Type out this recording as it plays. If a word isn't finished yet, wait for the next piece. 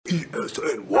ESNY.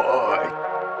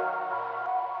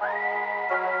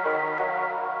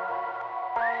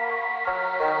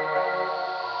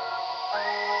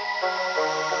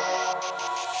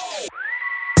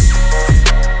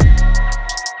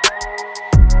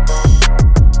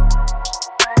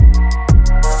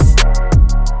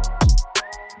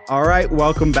 All right,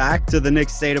 welcome back to the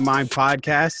Knicks State of Mind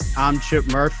podcast. I'm Chip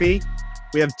Murphy.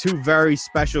 We have two very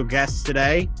special guests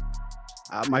today.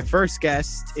 My first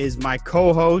guest is my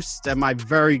co-host and my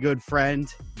very good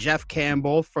friend, Jeff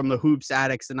Campbell from the Hoops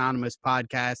Addicts Anonymous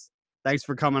podcast. Thanks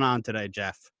for coming on today,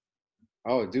 Jeff.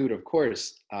 Oh, dude, of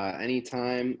course.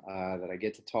 Anytime that I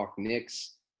get to talk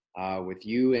Knicks with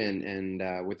you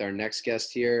and with our next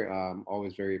guest here,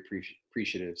 always very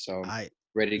appreciative. So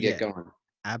ready to get going.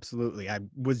 Absolutely. I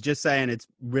was just saying it's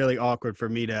really awkward for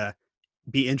me to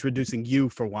be introducing you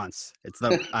for once. It's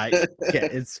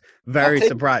very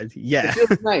surprising. Yeah. It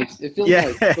feels nice.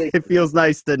 Nice. It feels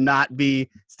nice to not be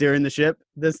steering the ship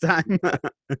this time.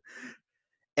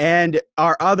 And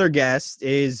our other guest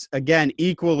is, again,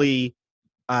 equally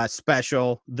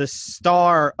special, the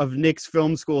star of Knicks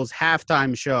Film School's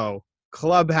halftime show,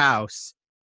 Clubhouse,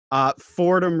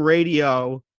 Fordham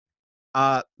Radio,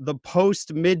 the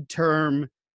post-midterm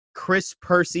Chris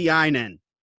Persianen.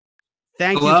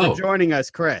 Thank you for joining us,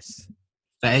 Chris.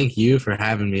 Thank you for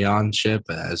having me on, Chip.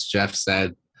 As Jeff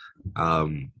said,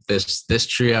 this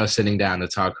trio sitting down to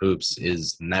talk hoops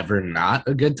is never not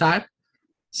a good time.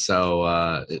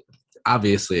 So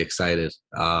obviously excited.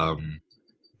 I've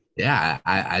been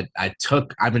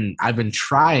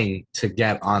trying to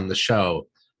get on the show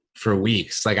for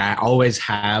weeks. Like I always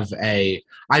have I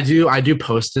do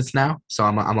Post-its now. So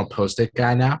I'm a Post-it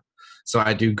guy now. So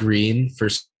I do green for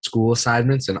school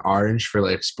assignments and orange for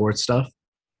like sports stuff.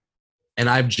 And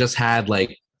I've just had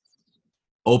like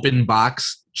open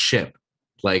box Chip,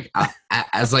 like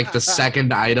as like the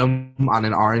second item on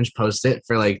an orange Post-it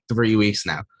for like 3 weeks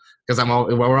now. Because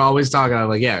we're always talking. I'm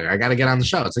like, yeah, I got to get on the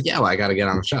show. It's like, yeah, well, I got to get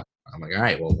on the show. I'm like, all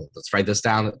right, well, let's write this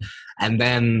down. And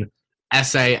then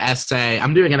essay.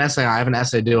 I'm doing an essay. I have an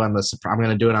essay due on I'm going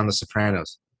to do it on The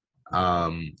Sopranos.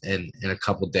 In a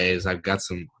couple days, I've got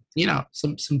some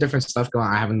different stuff going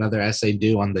on. I have another essay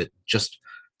due on the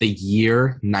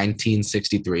year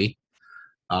 1963.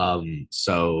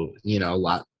 So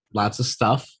lots of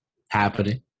stuff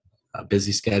happening. A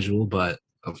busy schedule, but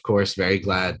of course, very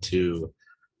glad to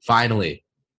finally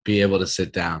be able to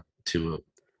sit down to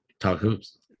talk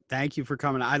hoops. Thank you for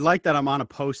coming. I like that I'm on a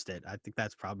Post-it. I think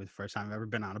that's probably the first time I've ever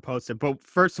been on a Post-it. But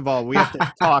first of all, we have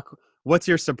to talk. What's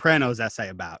your Sopranos essay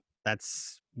about?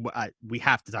 We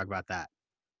have to talk about that.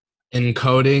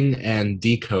 Encoding and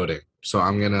decoding. So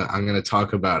I'm gonna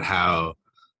talk about how,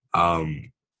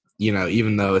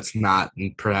 even though it's not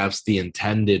perhaps the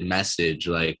intended message,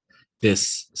 like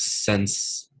this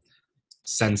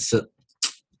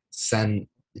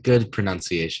good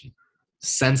pronunciation.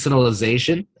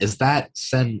 Sensationalization? Is that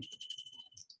this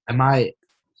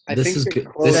is good.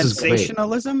 This is great.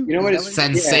 Sensationalism? You know what it's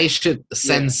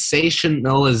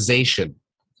sensationalization.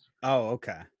 Oh,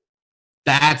 okay.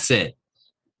 That's it.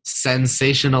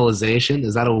 Sensationalization,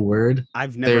 is that a word?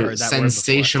 I've never heard that word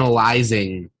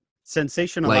sensationalizing.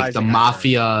 Sensationalizing, like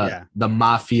the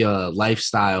mafia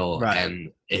lifestyle, right,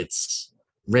 and its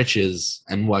riches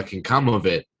and what can come of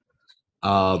it.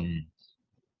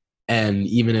 And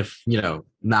even if,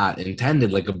 not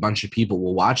intended, like a bunch of people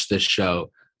will watch this show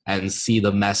and see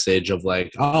the message of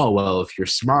like, oh, well, if you're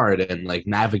smart and like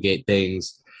navigate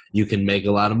things, you can make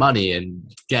a lot of money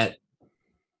and get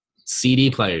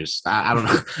CD players. I don't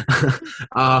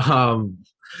know.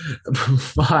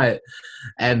 But,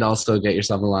 and also get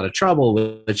yourself in a lot of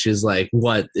trouble, which is like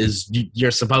what is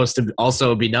you're supposed to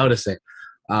also be noticing,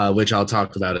 which I'll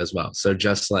talk about as well. So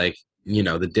just like,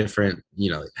 the different,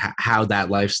 how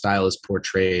that lifestyle is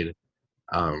portrayed,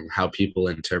 how people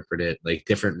interpret it, like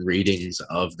different readings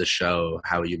of the show,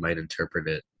 how you might interpret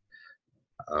it.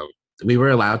 We were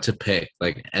allowed to pick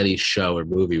like any show or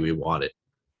movie we wanted.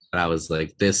 And I was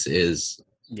like, this is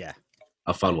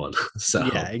a fun one. So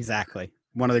yeah, exactly.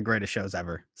 One of the greatest shows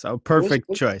ever. So perfect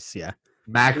choice. Yeah.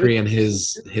 Macri and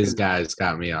his guys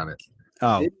got me on it.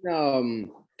 Oh,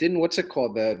 didn't what's it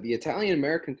called? The Italian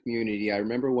American community. I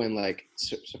remember when like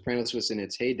Sopranos was in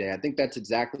its heyday. I think that's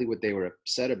exactly what they were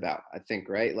upset about. I think,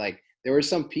 right? Like there were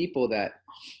some people that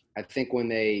I think when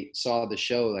they saw the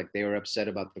show, like they were upset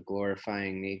about the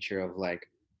glorifying nature of like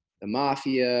the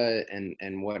mafia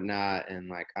and whatnot. And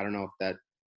like, I don't know if that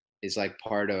is like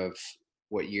part of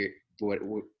what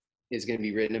is going to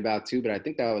be written about too, but I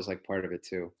think that was like part of it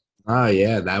too. Oh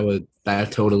yeah,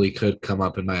 that totally could come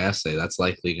up in my essay. That's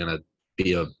likely gonna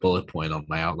be a bullet point on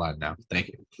my outline now. Thank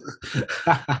you.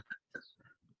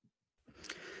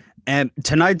 And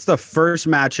tonight's the first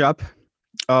matchup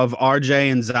of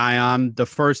RJ and Zion, the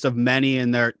first of many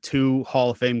in their 2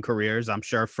 Hall of Fame careers. I'm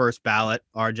sure first ballot,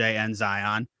 RJ and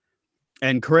Zion.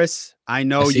 And Chris, I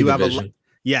know you have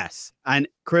yes. And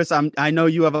Chris, I know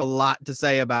you have a lot to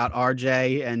say about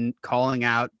RJ and calling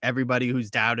out everybody who's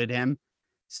doubted him.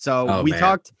 So we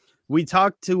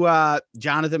talked to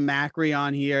Jonathan Macri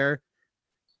on here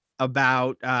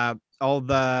about all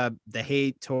the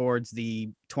hate towards the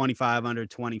 25 under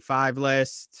 25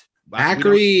 list.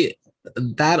 Macri,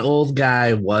 that old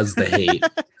guy was the hate.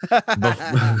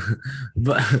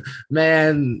 but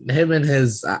man, him and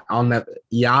his on that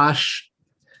Yash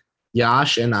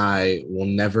and I will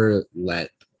never let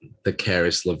the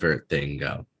Karis LeVert thing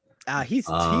go. He's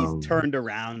turned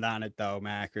around on it though,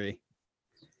 Macri.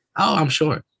 Oh, I'm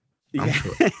sure. I'm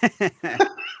sure.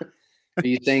 Are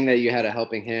you saying that you had a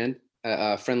helping hand,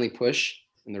 a friendly push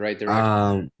in the right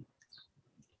direction?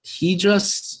 He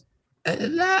just,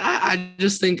 I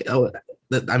just think,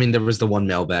 I mean, there was the one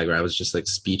mailbag where I was just like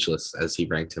speechless as he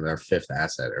ranked him our 5th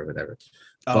asset or whatever.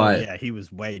 Yeah, he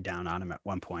was way down on him at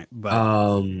one point. But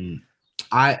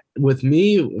for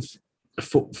me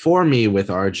with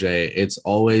RJ, it's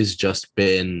always just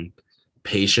been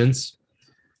patience,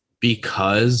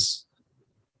 because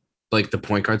like the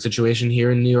point guard situation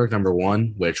here in New York, number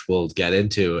 1, which we'll get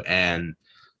into, and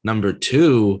number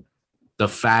 2, the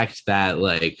fact that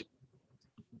like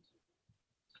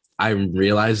I'm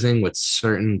realizing with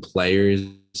certain players,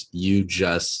 you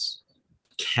just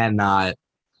cannot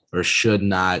or should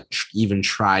not even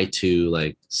try to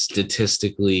like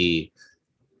statistically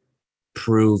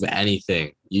prove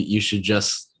anything. You should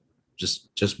just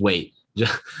wait.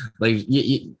 Like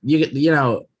you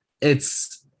know,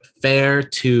 it's fair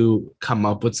to come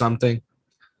up with something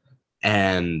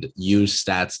and use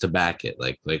stats to back it.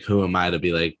 Like who am I to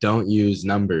be like, don't use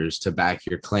numbers to back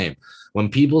your claim? When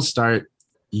people start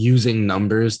using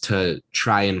numbers to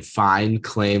try and find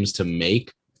claims to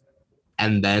make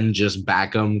and then just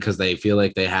back them because they feel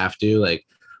like they have to, like,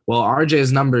 well,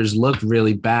 RJ's numbers look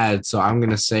really bad, so I'm going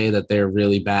to say that they're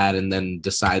really bad and then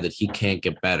decide that he can't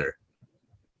get better.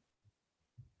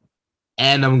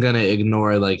 And I'm going to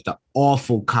ignore like the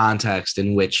awful context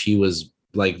in which he was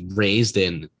like raised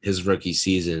in his rookie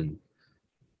season,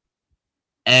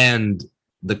 and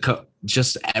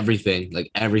just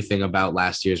everything about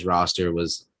last year's roster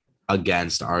was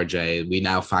against RJ. We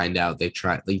now find out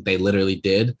they literally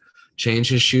did change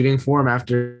his shooting form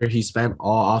after he spent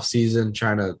all offseason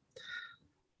trying to,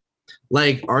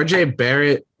 like, RJ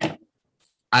Barrett.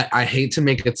 I hate to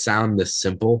make it sound this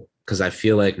simple because I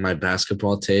feel like my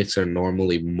basketball takes are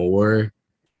normally more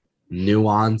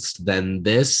nuanced than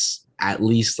this, at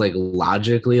least like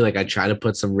logically. Like I try to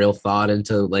put some real thought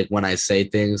into like when I say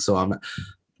things. So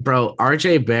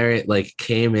RJ Barrett like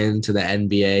came into the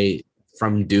NBA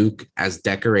from Duke as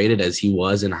decorated as he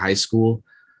was in high school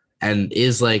and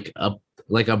is like a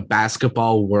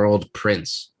basketball world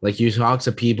prince. Like you talk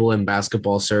to people in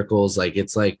basketball circles, like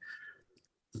it's like,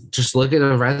 just look at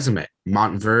a resume.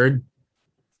 Montverde,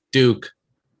 Duke,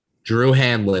 Drew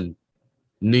Hanlon,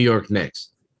 New York Knicks.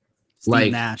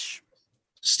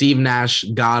 Steve Nash,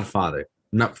 Godfather.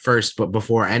 Not first, but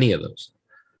before any of those.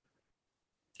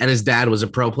 And his dad was a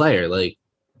pro player. Like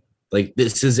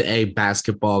this is a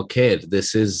basketball kid.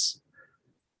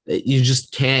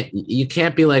 You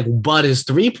can't be like, but his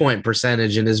 3-point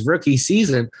percentage in his rookie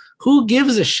season, who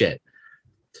gives a shit?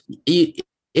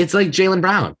 It's like Jaylen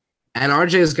Brown. And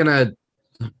RJ is going to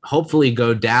hopefully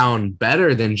go down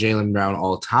better than Jaylen Brown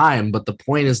all time. But the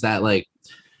point is that, like,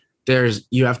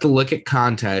 you have to look at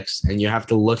context and you have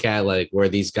to look at, like, where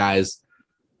these guys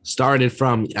started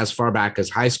from as far back as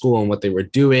high school and what they were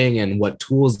doing and what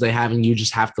tools they have. And you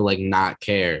just have to, like, not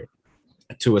care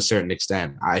to a certain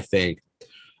extent, I think,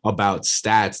 about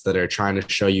stats that are trying to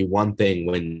show you one thing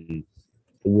when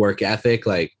work ethic,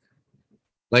 like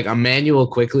Emmanuel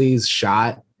Quickly's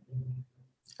shot,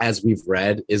 as we've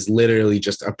read, is literally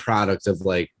just a product of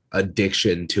like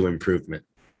addiction to improvement.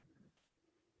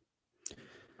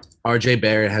 RJ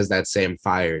Barrett has that same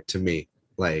fire to me.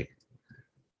 Like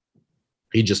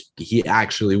he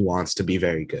actually wants to be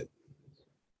very good.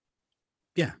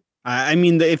 Yeah. I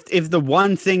mean, if the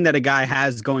one thing that a guy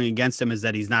has going against him is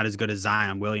that he's not as good as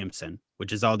Zion Williamson,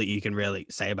 which is all that you can really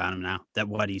say about him now, that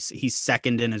he's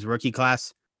second in his rookie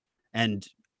class. And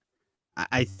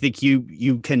I think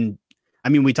you can, I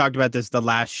mean, we talked about this the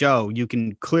last show. You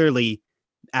can clearly,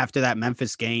 after that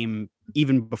Memphis game,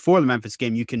 even before the Memphis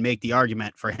game, you can make the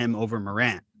argument for him over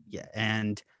Morant. Yeah.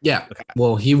 And yeah,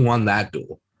 well, he won that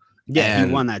duel. Yeah, he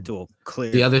And won that duel.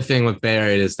 Clear. the other thing with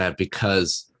Barrett is that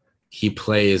because he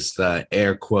plays the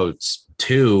air quotes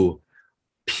two,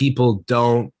 people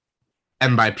don't,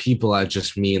 and by people I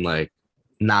just mean like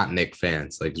not Nick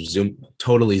fans, like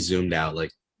totally zoomed out,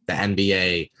 like the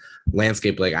NBA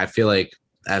landscape. Like I feel like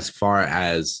as far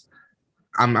as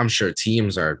I'm sure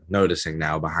teams are noticing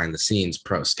now behind the scenes,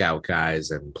 pro scout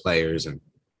guys and players, and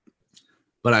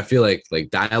but I feel like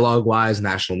dialogue wise,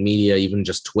 national media, even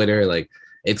just Twitter, like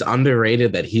it's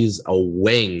underrated that he's a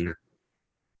wing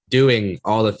doing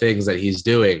all the things that he's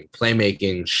doing,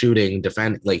 playmaking, shooting,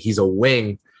 defend. Like he's a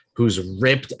wing who's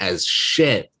ripped as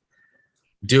shit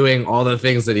doing all the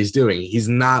things that he's doing. He's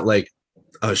not like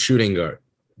a shooting guard.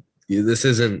 This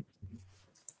isn't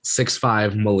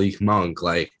 6'5" Malik Monk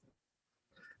like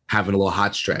having a little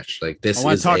hot stretch. Like this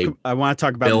is a I want to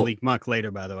talk about built, Malik Monk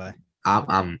later, by the way.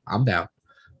 I'm down.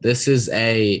 This is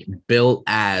a built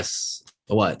ass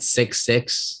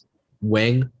 6'6"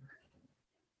 wing.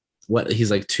 What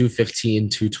he's like 215,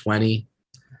 220.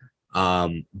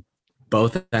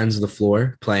 Both ends of the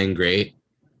floor playing great,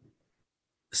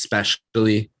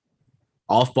 especially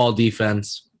off-ball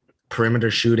defense, perimeter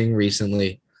shooting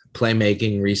recently,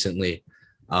 playmaking recently.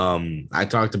 I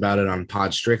talked about it on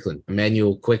Pod Strickland.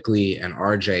 Emmanuel Quickley and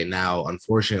RJ now,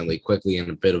 unfortunately, Quickley in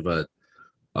a bit of a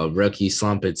rookie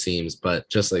slump, it seems. But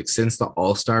just like since the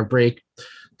All-Star break,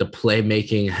 the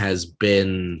playmaking has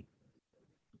been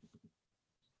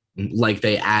like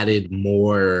they added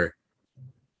more.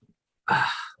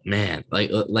 Man,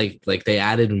 like they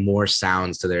added more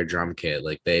sounds to their drum kit.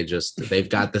 Like they've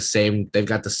got the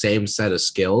same set of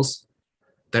skills.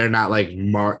 They're not like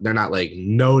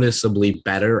noticeably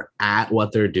better at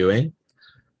what they're doing.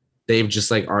 They've just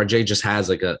like RJ just has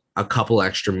like a couple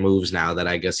extra moves now that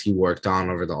I guess he worked on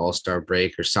over the All-Star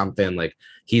break or something. Like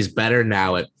he's better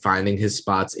now at finding his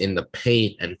spots in the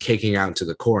paint and kicking out to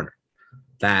the corner.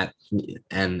 That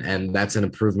and that's an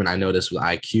improvement I noticed with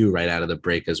IQ right out of the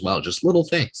break as well. Just little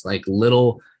things, like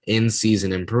little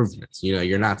in-season improvements. You know,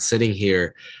 you're not sitting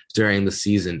here during the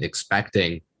season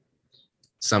expecting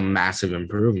some massive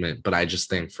improvement, but I just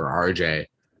think for RJ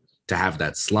to have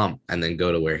that slump and then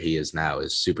go to where he is now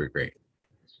is super great.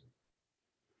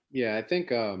 Yeah, I think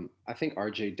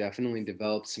RJ definitely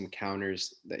developed some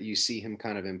counters that you see him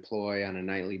kind of employ on a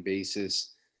nightly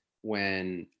basis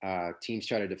when teams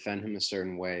try to defend him a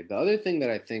certain way. The other thing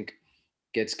that I think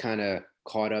gets kind of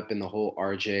caught up in the whole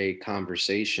RJ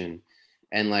conversation,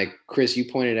 and like Chris, you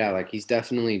pointed out, like he's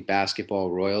definitely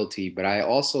basketball royalty, but I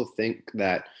also think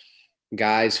that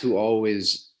guys who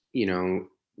always,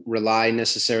 rely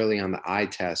necessarily on the eye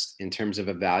test in terms of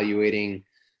evaluating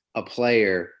a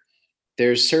player,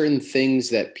 there's certain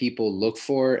things that people look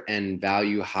for and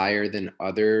value higher than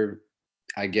other,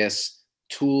 I guess,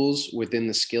 tools within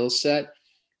the skill set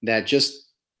that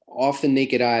just off the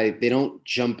naked eye, they don't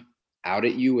jump out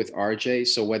at you with RJ.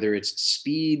 So whether it's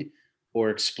speed or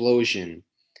explosion,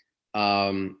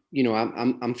 I'm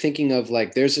thinking of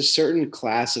like there's a certain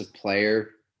class of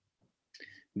player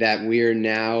that we're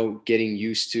now getting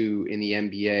used to in the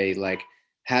NBA, like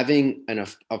having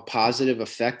a positive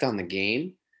effect on the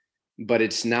game, but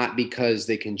it's not because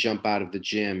they can jump out of the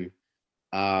gym,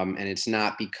 and it's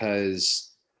not because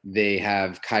they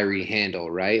have Kyrie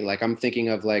Handle, right? Like I'm thinking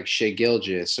of like Shea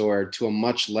Gilgeous, or to a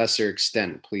much lesser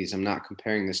extent, please, I'm not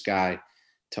comparing this guy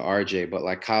to RJ, but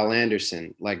like Kyle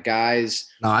Anderson, like guys.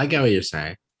 No, I get what you're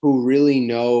saying. Who really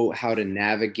know how to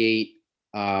navigate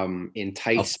in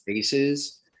tight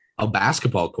spaces. A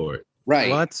basketball court. Right.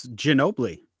 Well, that's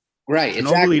Ginobili. Right.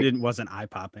 Ginobili exactly. wasn't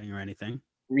eye-popping or anything.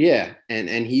 Yeah.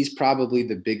 And he's probably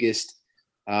the biggest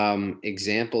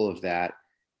example of that.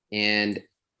 And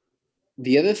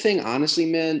the other thing, honestly,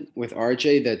 man, with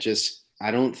RJ that just,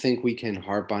 I don't think we can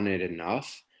harp on it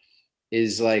enough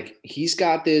is like, he's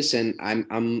got this, and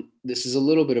this is a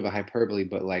little bit of a hyperbole,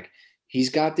 but like, he's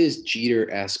got this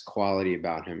Jeter-esque quality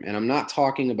about him. And I'm not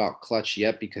talking about clutch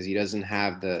yet because he doesn't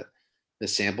have the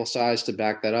sample size to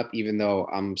back that up, even though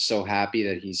I'm so happy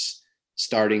that he's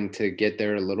starting to get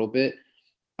there a little bit.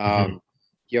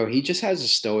 He just has a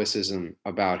stoicism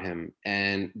about him,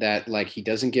 and that like he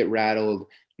doesn't get rattled.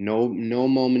 No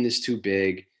moment is too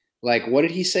big. Like, what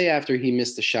did he say after he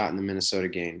missed the shot in the Minnesota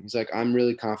game? He's like, I'm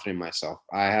really confident in myself.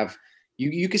 I have,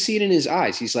 you can see it in his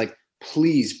eyes. He's like,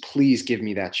 please give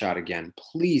me that shot again.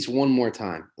 Please, one more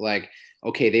time. Like,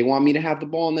 okay, they want me to have the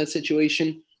ball in that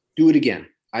situation. Do it again.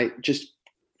 I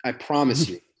promise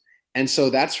you. And so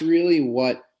that's really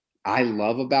what I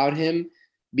love about him,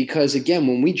 because again,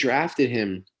 when we drafted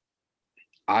him,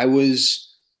 I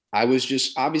was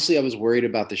just, obviously I was worried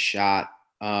about the shot.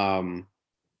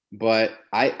 But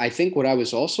I think what I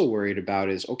was also worried about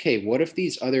is, okay, what if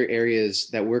these other areas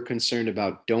that we're concerned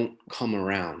about don't come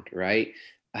around, right?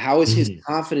 How is his Mhm.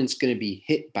 confidence going to be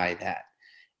hit by that?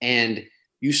 And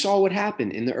you saw what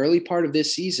happened in the early part of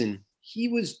this season. He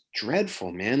was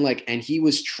dreadful, man. Like, and he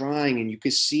was trying, and you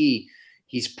could see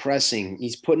he's pressing,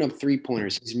 he's putting up 3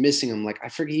 pointers, he's missing them. Like, I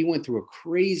forget, he went through a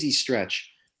crazy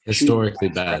stretch shooting. Historically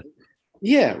bad.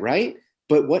 Yeah, right.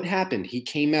 But what happened? He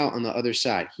came out on the other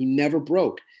side. He never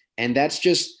broke. And that's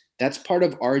part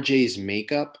of RJ's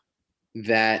makeup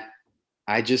that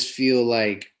I just feel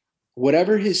like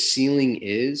whatever his ceiling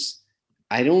is,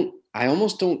 I don't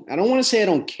want to say I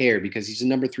don't care because he's a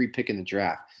number 3 pick in the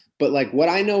draft. But like what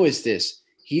I know is this,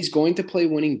 he's going to play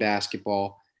winning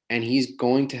basketball and he's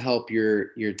going to help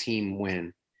your team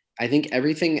win. I think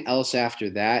everything else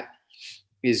after that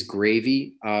is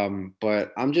gravy.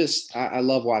 But I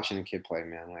love watching the kid play,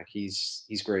 man. Like he's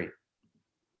great.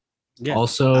 Yeah.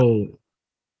 Also,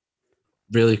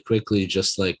 really quickly,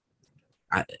 just like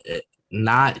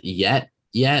not yet,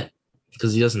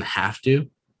 because he doesn't have to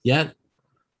yet.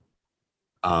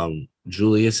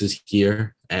 Julius is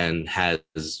here and has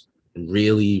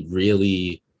really,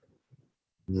 really,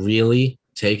 really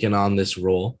taken on this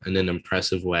role in an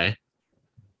impressive way.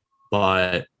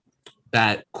 But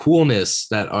that coolness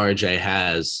that RJ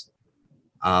has,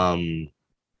 um,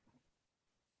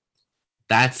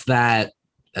 that's that.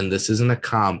 And this isn't a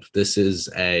comp. This is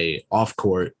a off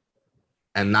court,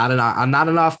 and not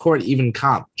an off court even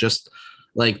comp. Just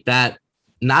like that.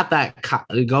 Not that.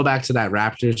 Go back to that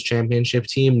Raptors championship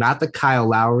team. Not the Kyle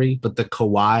Lowry, but the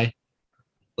Kawhi.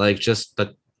 Like just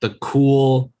the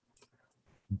cool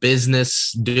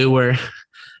business doer.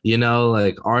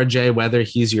 Like RJ. Whether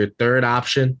he's your third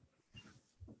option,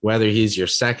 whether he's your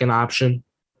second option,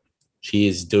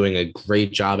 he's doing a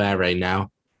great job at right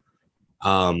now.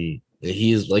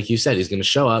 He's like you said, he's going to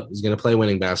show up. He's going to play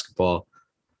winning basketball.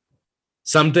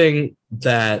 Something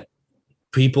that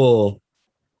people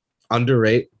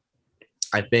underrate,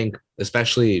 I think,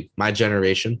 especially my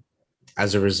generation,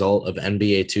 as a result of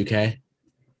NBA 2K,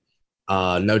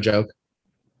 no joke,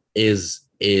 is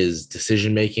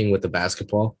decision making with the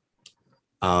basketball.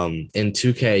 In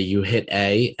 2K, you hit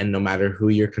A, and no matter who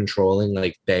you're controlling,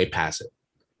 like they pass it,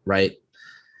 right?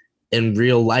 In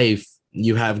real life,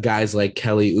 you have guys like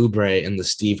Kelly Oubre in the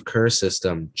Steve Kerr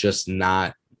system, just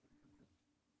not.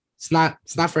 It's not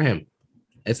for him.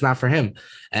 It's not for him.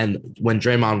 And when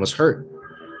Draymond was hurt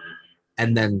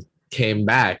and then came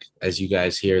back, as you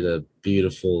guys hear the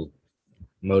beautiful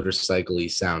motorcycle-y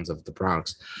sounds of the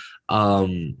Bronx,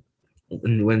 when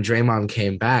Draymond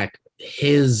came back,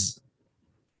 his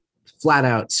flat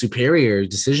out superior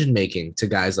decision making to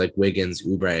guys like Wiggins,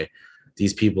 Oubre,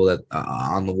 these people that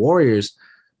on the Warriors,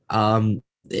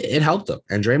 it helped them.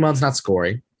 And Draymond's not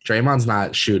scoring, Draymond's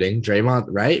not shooting, Draymond,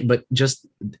 right? But just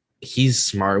he's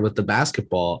smart with the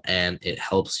basketball, and it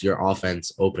helps your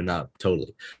offense open up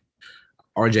totally.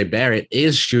 RJ Barrett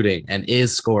is shooting and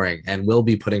is scoring and will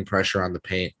be putting pressure on the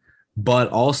paint, but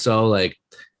also like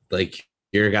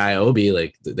your guy Obi,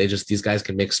 like these guys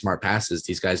can make smart passes.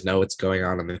 These guys know what's going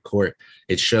on the court.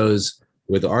 It shows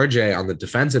with RJ on the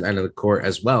defensive end of the court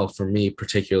as well. For me,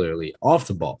 particularly off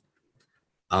the ball,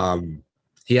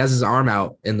 he has his arm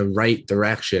out in the right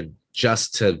direction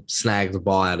just to snag the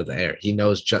ball out of the air. He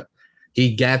knows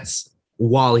he gets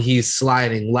while he's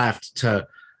sliding left to.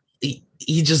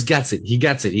 He just gets it. He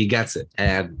gets it.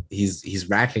 And he's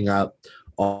racking up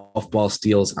off ball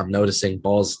steals. I'm noticing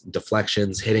balls,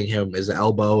 deflections, hitting him, his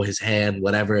elbow, his hand,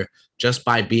 whatever, just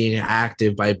by being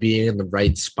active, by being in the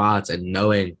right spots and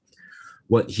knowing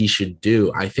what he should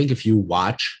do. I think if you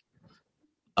watch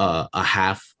a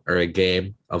half or a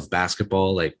game of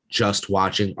basketball, like just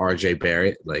watching RJ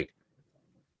Barrett, like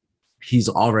he's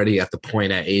already at the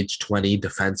point at age 20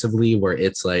 defensively where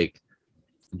it's like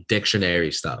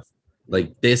dictionary stuff.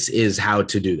 Like, this is how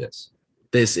to do this.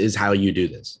 This is how you do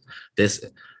this.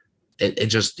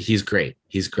 He's great.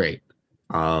 He's great.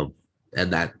 And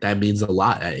that means a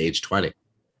lot at age 20.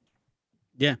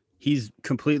 Yeah, he's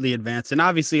completely advanced. And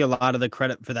obviously a lot of the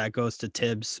credit for that goes to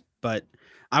Tibbs. But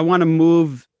I want to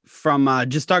move from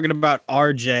just talking about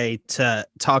RJ to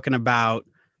talking about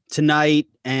tonight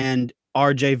and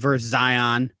RJ versus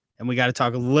Zion. And we got to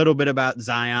talk a little bit about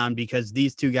Zion because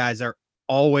these two guys are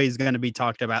always going to be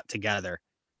talked about together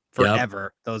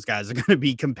forever. Yep. Those guys are going to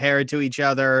be compared to each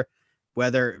other,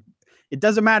 whether it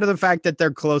doesn't matter the fact that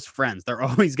they're close friends. They're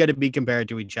always going to be compared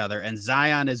to each other. And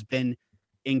Zion has been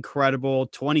incredible.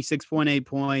 26.8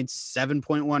 points,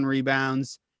 7.1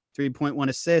 rebounds, 3.1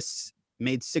 assists,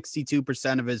 made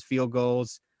 62% of his field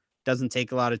goals. Doesn't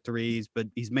take a lot of threes, but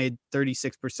he's made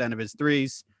 36% of his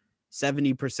threes.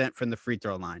 70% from the free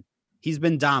throw line. He's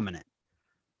been dominant.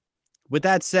 With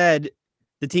that said,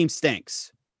 the team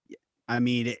stinks. I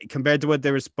mean, compared to what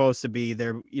they were supposed to be,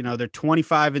 they're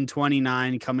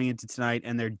 25-29 coming into tonight,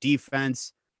 and their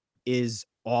defense is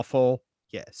awful.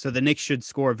 Yeah, so the Knicks should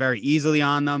score very easily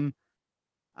on them.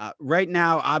 Right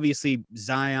now, obviously,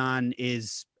 Zion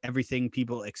is everything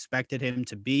people expected him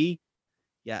to be.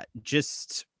 Yeah,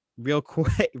 just real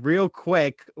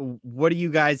quick, what do you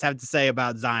guys have to say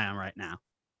about Zion right now?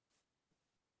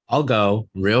 I'll go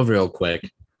real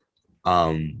quick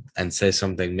and say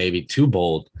something maybe too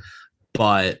bold,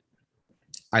 but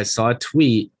I saw a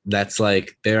tweet that's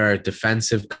like there are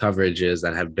defensive coverages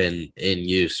that have been in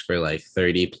use for like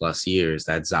 30 plus years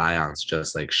that Zion's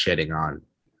just like shitting on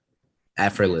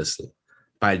effortlessly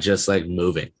by just like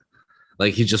moving.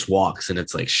 Like he just walks and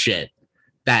it's like shit.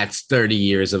 That's 30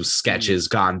 years of sketches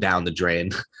gone down the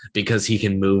drain because he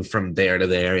can move from there to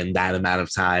there in that amount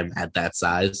of time at that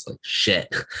size. Like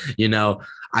shit.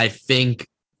 I think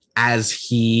as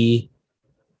he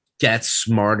gets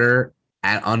smarter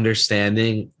at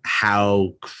understanding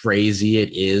how crazy it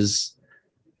is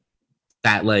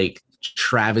that like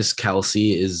Travis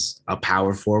Kelce is a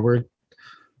power forward,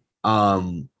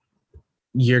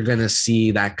 you're going to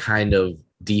see that kind of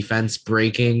defense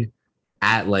breaking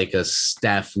at like a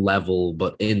Steph level,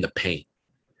 but in the paint.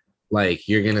 Like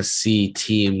you're going to see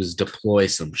teams deploy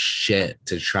some shit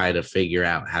to try to figure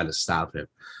out how to stop him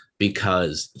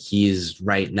because he's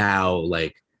right now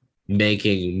like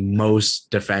making most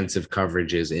defensive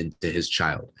coverages into his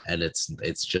child. And it's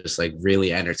just like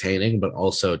really entertaining, but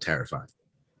also terrifying.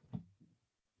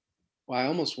 Well, I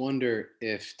almost wonder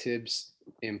if Tibbs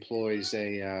employs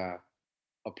a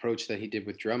approach that he did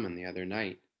with Drummond the other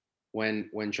night. When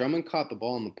Drummond caught the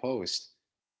ball in the post,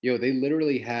 they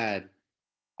literally had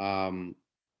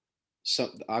so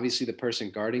obviously the person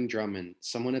guarding Drummond,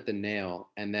 someone at the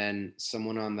nail, and then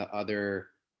someone on the other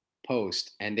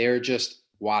post, and they're just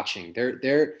watching.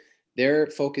 Their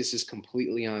focus is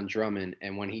completely on Drummond,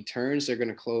 and when he turns, they're going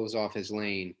to close off his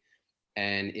lane,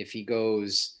 and if he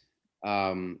goes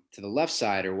to the left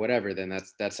side or whatever, then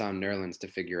that's on Nerlens to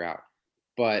figure out.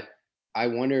 But I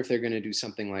wonder if they're going to do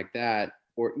something like that,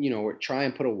 or or try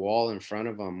and put a wall in front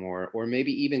of them, or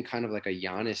maybe even kind of like a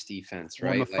Giannis defense,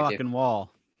 right? On the fucking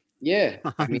wall. Yeah,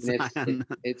 I mean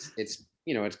it's it's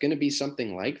going to be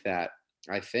something like that.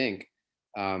 I think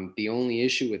the only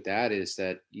issue with that is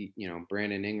that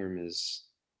Brandon Ingram is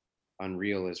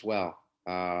unreal as well.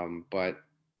 But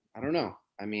I don't know.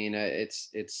 I mean,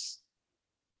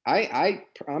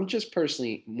 I'm just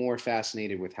personally more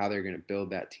fascinated with how they're going to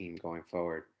build that team going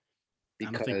forward.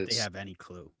 Because I don't think they have any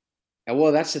clue.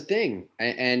 Well, that's the thing.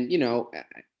 And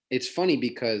it's funny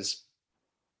because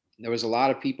there was a lot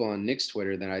of people on Knicks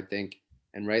Twitter that I think,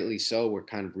 and rightly so, were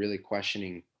kind of really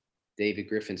questioning David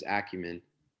Griffin's acumen.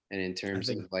 And in terms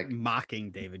of like mocking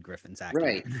David Griffin's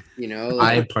acumen. Right.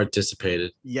 I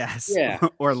participated. Yes. Yeah.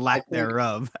 Or lack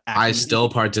thereof. Acumen. I still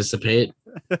participate.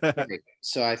 Right.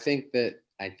 So I think that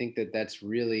that's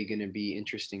really going to be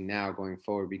interesting now going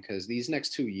forward because these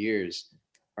next 2 years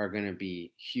are going to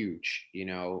be huge,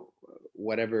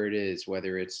 whatever it is,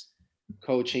 whether it's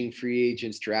coaching, free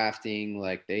agents, drafting,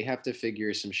 like they have to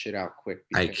figure some shit out quick.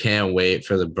 I can't wait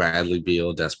for the Bradley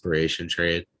Beal desperation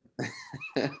trade.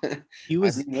 He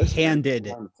was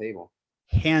handed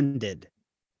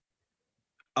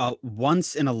a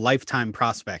once in a lifetime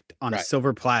prospect on a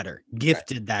silver platter,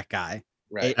 gifted that guy.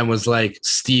 Right. And was like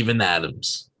Steven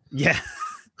Adams. Yeah.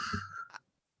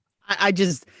 I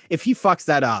just, if he fucks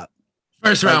that up.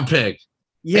 First round pick.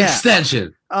 Yeah.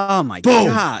 Extension. Oh my Boom.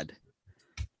 God.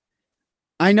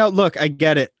 I know. Look, I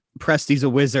get it. Presti's a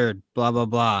wizard, blah, blah,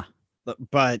 blah.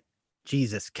 But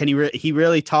Jesus, can he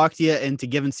really talk to you into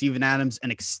giving Steven Adams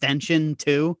an extension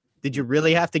too? Did you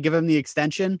really have to give him the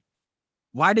extension?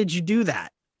 Why did you do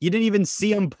that? You didn't even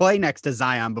see him play next to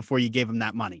Zion before you gave him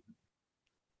that money.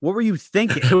 What were you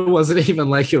thinking? It wasn't even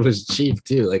like it was cheap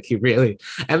too. Like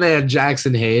and they had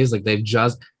Jackson Hayes. Like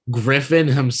Griffin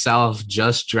himself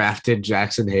just drafted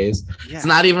Jackson Hayes. Yeah. It's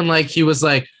not even like he was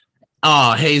like,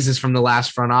 oh, Hayes is from the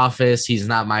last front office. He's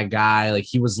not my guy. Like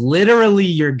he was literally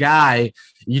your guy.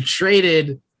 You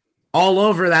traded all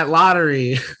over that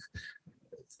lottery.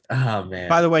 Oh man.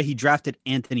 By the way, he drafted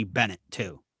Anthony Bennett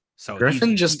too. So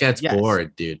Griffin just gets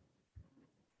bored, dude.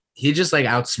 He just like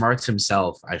outsmarts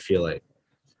himself, I feel like.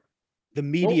 The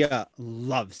media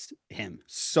loves him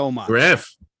so much.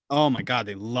 Griff. Oh my God,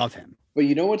 they love him. But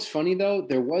you know what's funny though?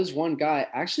 There was one guy.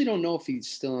 I actually don't know if he's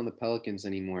still on the Pelicans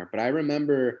anymore, but I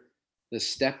remember the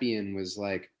Stepien was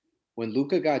like when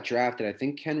Luka got drafted. I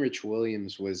think Kenrich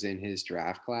Williams was in his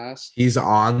draft class. He's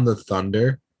on the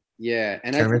Thunder. Yeah,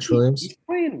 and I think Kenrich Williams. he's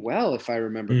playing well, if I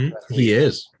remember Mhm. correctly. He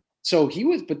is. So he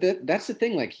was, but that's the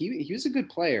thing. Like he was a good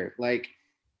player. Like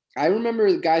I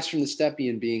remember the guys from the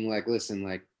Stepien being like, "Listen,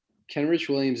 like Kenrich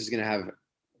Williams is going to have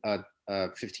a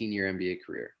 15-year NBA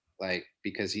career, like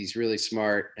because he's really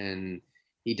smart and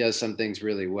he does some things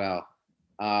really well."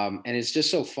 And it's just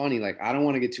so funny. Like I don't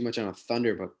want to get too much on a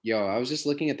Thunder, but yo, I was just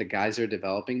looking at the guys they're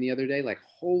developing the other day. Like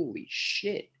holy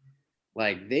shit!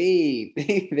 Like they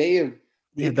have.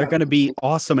 Yeah, they're going to be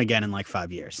awesome again in like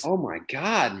 5 years. Oh my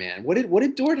God, man. What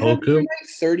did Dort have the other night?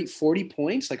 30, 40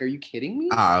 points? Like, are you kidding me?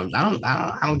 I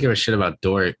don't give a shit about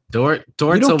Dort. Dort.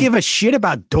 You don't give a shit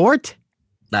about Dort?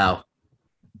 No.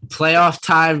 Playoff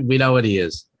time, we know what he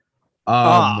is.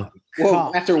 Well,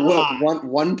 after what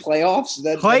one playoffs?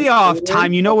 Playoff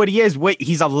time, you know what he is. Wait,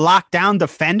 he's a lockdown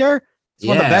defender? He's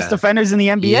one of the best defenders in the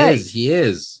NBA. He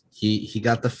is. He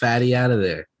got the fatty out of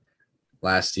there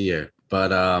last year.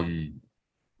 But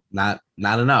not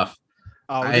enough.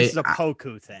 Oh, this is a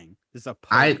Poku thing. This is a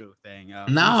Poku thing.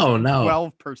 No.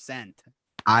 12%.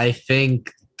 I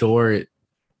think Dort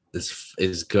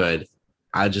is good.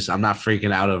 I'm not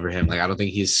freaking out over him. Like I don't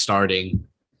think he's starting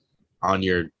on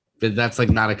your. But that's like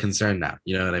not a concern now.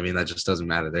 You know what I mean? That just doesn't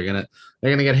matter. They're gonna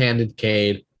get handed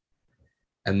Cade,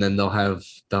 and then they'll have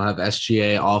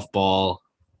SGA off ball,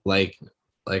 like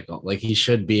he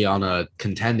should be on a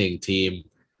contending team,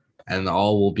 and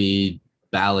all will be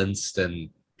balanced and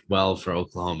well for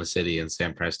Oklahoma City and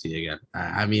Sam Presti again.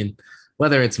 I mean,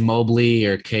 whether it's Mobley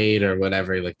or Cade or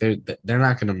whatever, like they're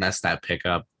not going to mess that pick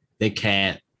up. They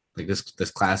can't. Like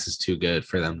this class is too good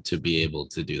for them to be able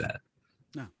to do that.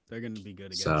 No, they're going to be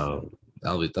good again. So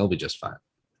they'll be just fine.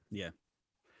 Yeah,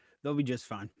 they'll be just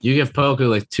fine. You give Poku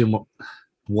like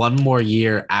one more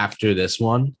year after this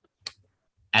one,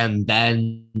 and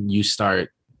then you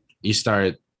start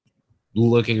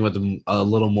looking with a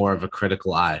little more of a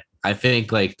critical eye. I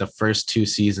think like the first 2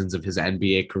 seasons of his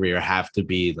NBA career have to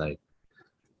be like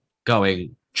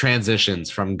going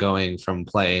from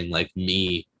playing like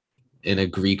me in a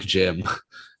Greek gym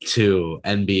to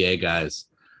NBA guys.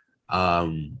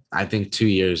 I think 2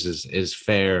 years is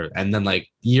fair. And then like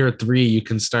year 3, you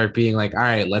can start being like, all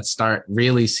right, let's start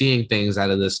really seeing things out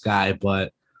of this guy,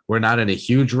 but we're not in a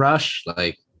huge rush.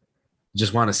 Like,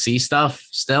 just want to see stuff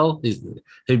still.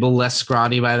 He'll be less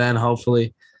scrawny by then,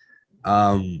 hopefully.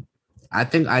 I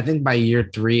think by year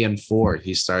 3 and 4,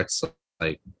 he starts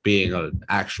like being an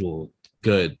actual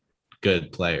good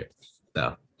player.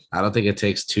 Though I don't think it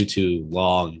takes too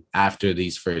long after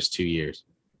these first 2 years.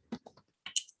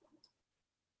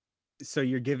 So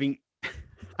you're giving.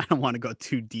 I don't want to go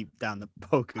too deep down the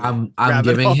Poku. I'm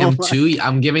giving him 2.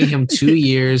 I'm giving him 2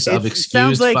 years of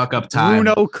excused like fuck up time.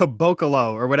 Bruno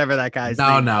Caboclo or whatever that guy's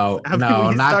name. No,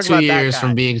 not 2 years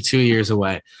from being 2 years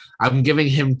away. I'm giving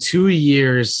him 2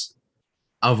 years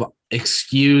of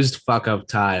excused fuck up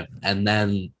time, and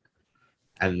then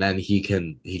he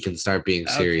can start being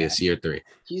serious year 3.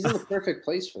 He's in the perfect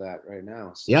place for that right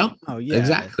now. So. Yeah. Oh yeah.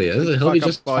 Exactly. He'll be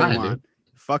just fine. Dude.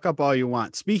 Fuck up all you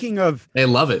want. Speaking of, they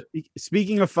love it.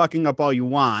 Speaking of fucking up all you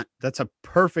want, that's a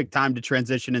perfect time to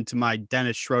transition into my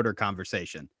Dennis Schroeder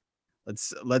conversation.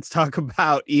 Let's talk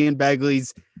about Ian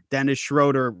Begley's Dennis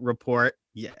Schroeder report.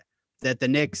 Yeah, that the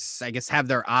Knicks, I guess, have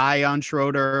their eye on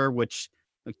Schroeder, which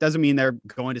doesn't mean they're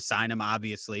going to sign him,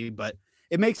 obviously, but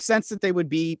it makes sense that they would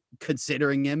be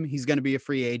considering him. He's going to be a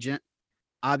free agent.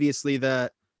 Obviously,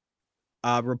 the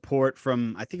report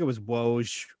from, I think it was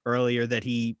Woj earlier,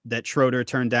 that Schroeder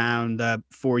turned down the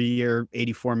 4-year,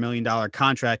 $84 million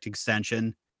contract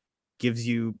extension gives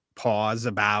you pause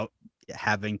about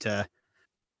having to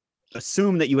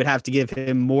assume that you would have to give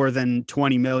him more than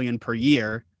 $20 million per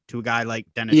year to a guy like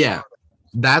Dennis. Yeah, Schroeder.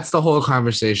 That's the whole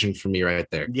conversation for me right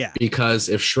there. Yeah, because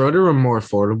if Schroeder were more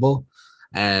affordable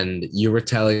and you were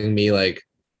telling me like,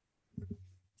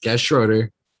 get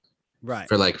Schroeder right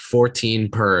for like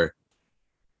 14 per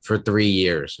for 3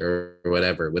 years or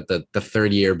whatever, with the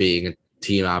third year being a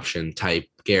team option type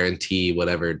guarantee,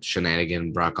 whatever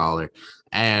shenanigan, Brock Aller.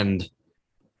 And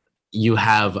you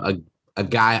have a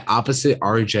guy opposite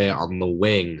RJ on the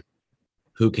wing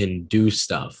who can do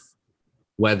stuff,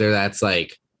 whether that's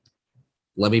like,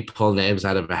 let me pull names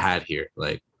out of a hat here,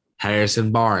 like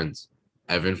Harrison Barnes,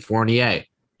 Evan Fournier,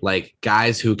 like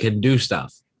guys who can do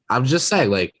stuff. I'm just saying,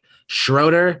 like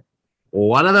Schroeder,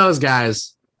 one of those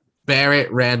guys,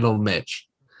 Barrett, Randall, Mitch.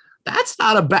 That's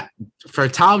not a bad for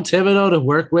Tom Thibodeau to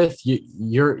work with.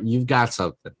 You've got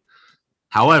something.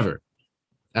 However,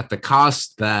 at the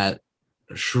cost that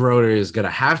Schroeder is going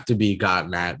to have to be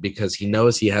gotten at because he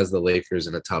knows he has the Lakers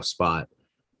in a tough spot.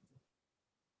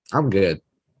 I'm good.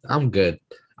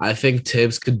 I think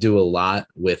Tibbs could do a lot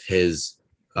with his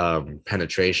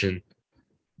penetration,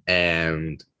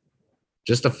 and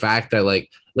just the fact that like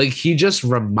he just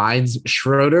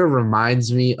Schroeder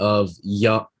reminds me of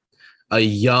a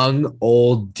young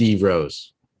old D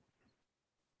Rose,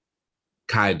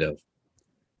 kind of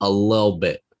a little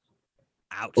bit.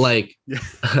 Ouch. Like,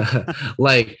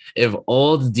 like if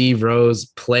old D Rose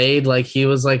played like he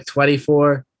was like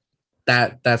 24,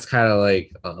 that's kind of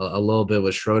like a little bit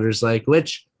what Schroeder's like,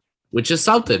 which is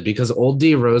something because old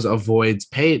D Rose avoids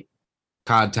paint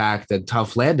contact and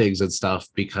tough landings and stuff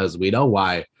because we know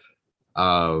why.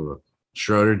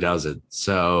 Schroeder doesn't.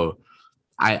 So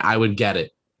I would get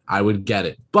it.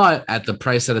 But at the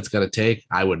price that it's going to take,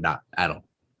 I would not at all.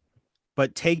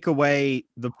 But take away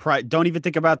the price. Don't even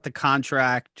think about the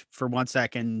contract for 1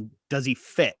 second. Does he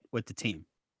fit with the team?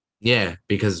 Yeah,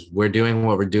 because we're doing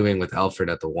what we're doing with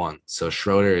Elfrid at the 1. So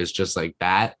Schroeder is just like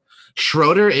that.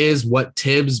 Schroeder is what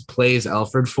Tibbs plays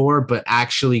Elfrid for, but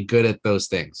actually good at those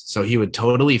things. So he would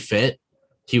totally fit.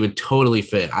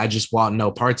 I just want no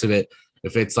parts of it.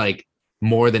 If it's like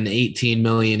more than 18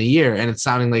 million a year, and it's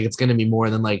sounding like it's going to be more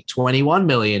than like 21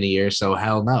 million a year. So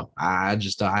hell no. I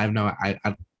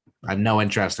have no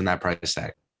interest in that price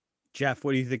tag. Jeff,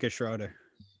 what do you think of Schroeder?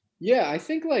 Yeah, I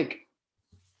think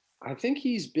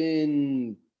he's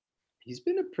been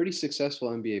a pretty successful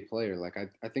NBA player. Like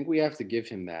I think we have to give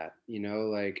him that,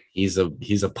 like he's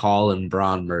a Paul and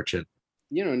Braun merchant.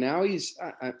 Now he's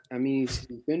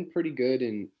been pretty good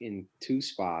in 2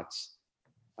 spots.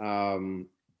 I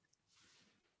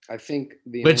think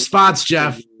which spots,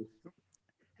 Jeff?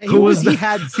 He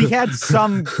had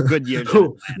some good years.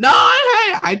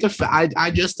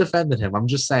 I just defended him. I'm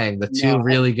just saying the 2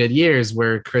 really good years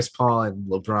where Chris Paul and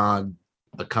LeBron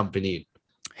accompanied.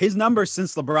 His numbers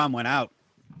since LeBron went out,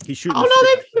 he's shooting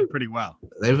pretty well.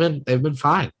 They've been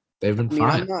fine.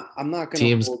 Fine. I'm not gonna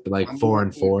teams like 4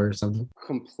 and 4 or something.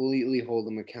 Completely hold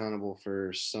him accountable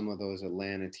for some of those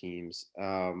Atlanta teams.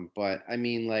 But I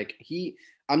mean, like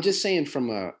I'm just saying from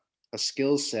a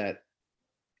skill set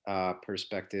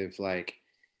perspective, like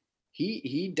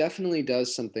he definitely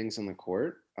does some things on the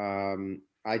court.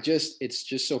 It's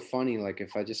just so funny. Like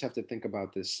if I just have to think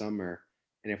about this summer,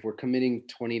 and if we're committing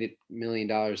 $20 million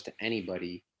to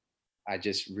anybody, I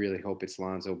just really hope it's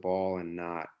Lonzo Ball and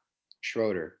not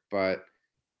Schroeder. But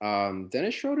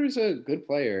Dennis Schroeder is a good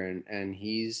player, and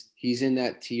he's in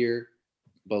that tier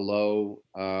below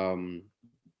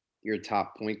your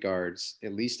top point guards,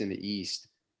 at least in the East.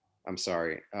 I'm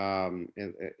sorry, at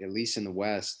least in the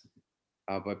West.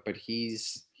 But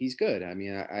he's good. I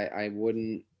mean,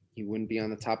 he wouldn't be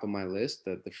on the top of my list.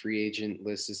 The free agent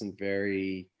list isn't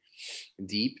very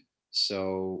deep.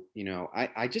 So,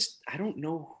 I don't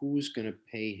know who's going to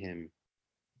pay him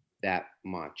that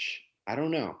much. I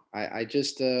don't know.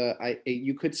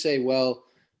 You could say, well,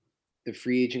 the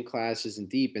free agent class isn't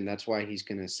deep and that's why he's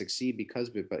going to succeed because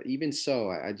of it. But even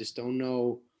so, I just don't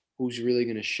know who's really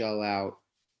going to shell out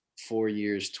 4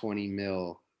 years, 20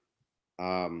 mil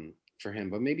for him,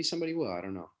 but maybe somebody will. I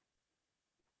don't know.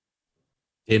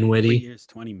 Dinwiddie. 3 years,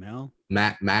 20 mil.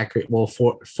 Macri. Well,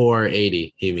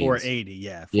 480. He means 480.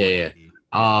 Yeah. 480.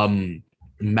 Yeah.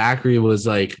 Macri was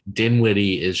like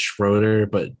Dinwiddie is Schroeder,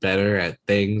 but better at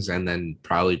things, and then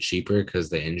probably cheaper because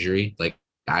the injury. Like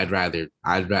I'd rather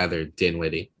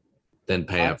Dinwiddie than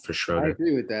pay up for Schroeder. I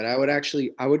agree with that.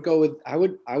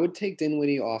 I would take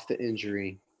Dinwiddie off the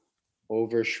injury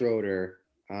over Schroeder.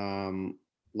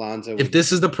 Lonzo. If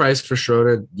this is the price for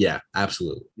Schroeder, yeah,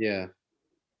 absolutely. Yeah.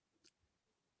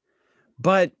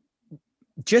 But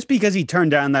just because he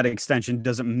turned down that extension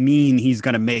doesn't mean he's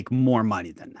going to make more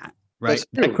money than that, right?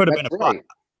 That could have been a fuck up.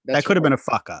 That could have been a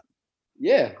fuck up.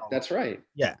 Yeah, that's right.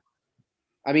 Yeah.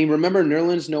 I mean, remember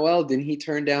Nerlens Noel? Didn't he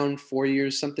turn down 4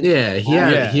 years? Something. Yeah,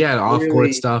 he had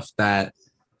off-court stuff that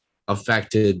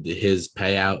affected his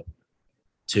payout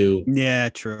too. Yeah,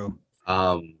 true.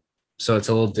 So it's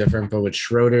a little different, but with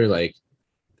Schroeder, like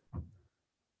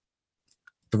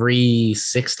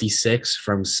 366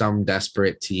 from some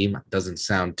desperate team doesn't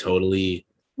sound totally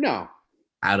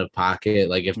out of pocket.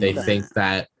 Like if they think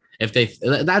that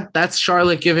that's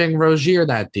Charlotte giving Rozier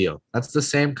that deal. That's the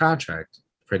same contract,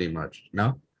 pretty much.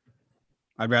 No,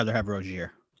 I'd rather have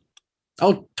Rozier.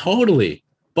 Oh, totally.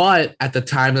 But at the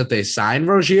time that they signed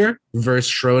Rozier versus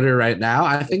Schroeder right now,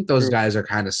 I think those guys are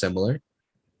kind of similar.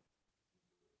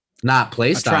 Not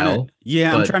play style.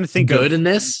 I'm trying to think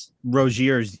goodness. Of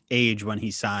Rozier's age when he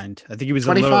signed. I think he was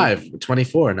 25,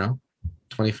 24, no?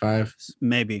 25.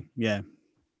 Maybe, yeah.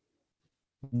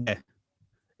 Yeah.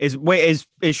 Is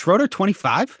Schroeder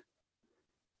 25?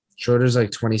 Schroeder's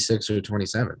like 26 or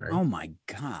 27, right? Oh my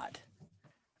God. I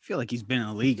feel like he's been in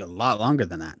the league a lot longer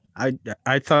than that.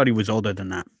 I thought he was older than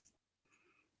that.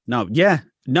 No, yeah.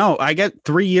 No, I get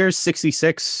 3 years,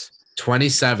 66,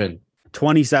 27.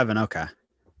 27. Okay.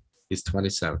 He's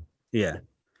 27. Yeah.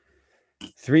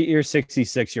 3 years,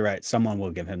 66. You're right. Someone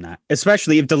will give him that.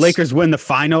 Especially if the Lakers win the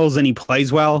finals and he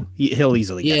plays well, he'll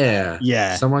easily get that. Yeah.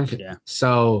 Yeah. Someone could. Yeah.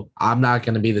 So I'm not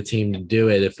going to be the team to do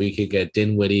it if we could get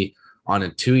Dinwiddie on a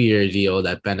 2-year deal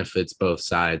that benefits both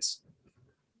sides.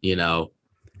 You know,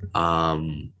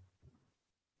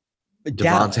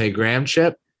 Devontae Graham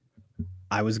chip.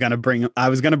 I was gonna bring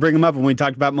him up when we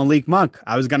talked about Malik Monk.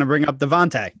 I was gonna bring up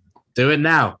Devontae. Do it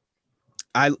now.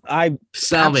 I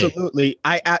Sell me. absolutely.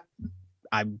 I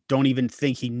don't even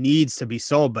think he needs to be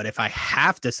sold, but if I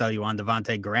have to sell you on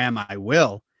Devontae Graham, I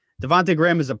will. Devontae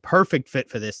Graham is a perfect fit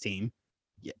for this team.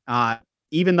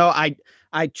 Even though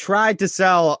I tried to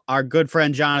sell our good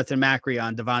friend Jonathan Macri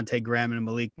on Devontae Graham and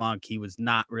Malik Monk, he was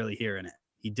not really hearing it.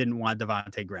 He didn't want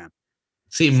Devontae Graham.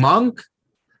 See, Monk,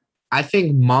 I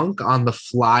think Monk on the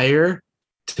flyer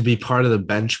to be part of the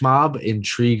bench mob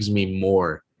intrigues me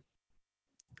more.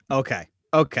 Okay.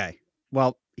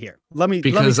 Well, here. Let me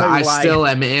Because tell you I why. still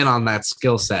am in on that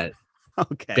skill set.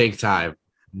 Okay. Big time.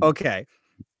 Okay.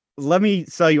 Let me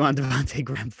sell you on Devontae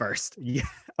Graham first. Yeah.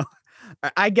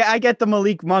 I get the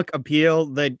Malik Monk appeal,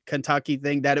 the Kentucky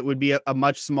thing, that it would be a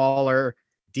much smaller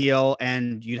deal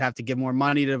and you'd have to give more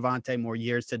money to Devontae, more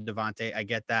years to Devontae. I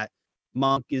get that.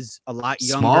 Monk is a lot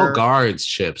younger. Small guards,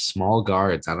 Chip. Small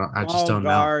guards. I just don't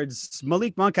know.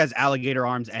 Malik Monk has alligator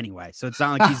arms anyway, so it's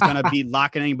not like he's gonna be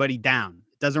locking anybody down.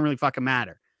 It doesn't really fucking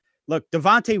matter. Look,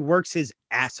 Devontae works his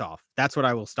ass off. That's what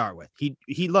I will start with.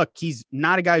 He's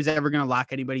not a guy who's ever gonna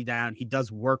lock anybody down. He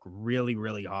does work really,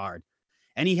 really hard.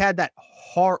 And he had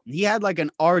like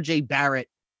an RJ Barrett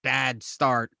bad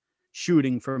start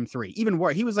shooting from three. Even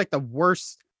worse, he was like the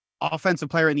worst offensive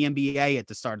player in the NBA at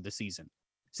the start of the season.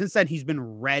 Since then, he's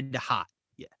been red hot.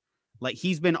 Yeah. Like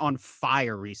he's been on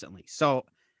fire recently. So,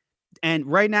 and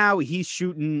right now he's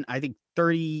shooting, I think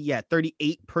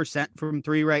 38% from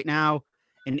three right now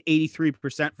and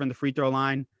 83% from the free throw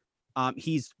line.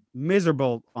 He's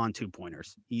miserable on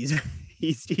 2-pointers. He's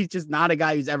just not a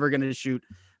guy who's ever going to shoot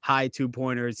high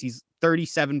 2-pointers. He's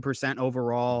 37%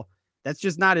 overall. That's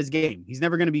just not his game. He's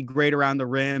never going to be great around the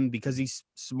rim because he's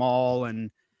small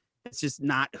and it's just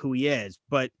not who he is.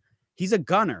 But he's a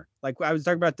gunner. Like I was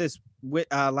talking about this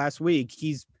last week.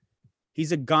 He's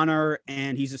a gunner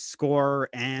and he's a scorer.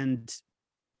 And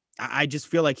I just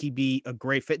feel like he'd be a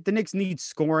great fit. The Knicks need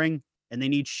scoring and they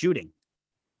need shooting.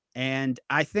 And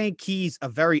I think he's a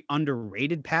very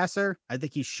underrated passer. I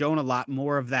think he's shown a lot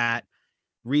more of that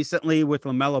recently with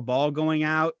LaMelo Ball going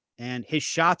out. And his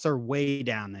shots are way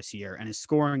down this year and his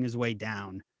scoring is way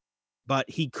down. But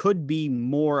he could be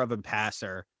more of a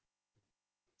passer.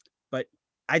 But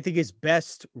I think his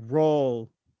best role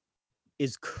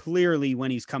is clearly when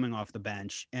he's coming off the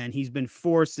bench, and he's been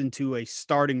forced into a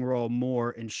starting role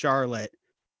more in Charlotte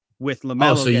with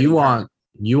LaMelo. Oh, so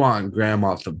you want Graham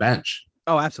off the bench?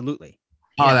 Oh, absolutely.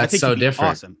 Oh, yeah, that's so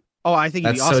different. Awesome. Oh, I think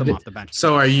he'd be awesome off the bench.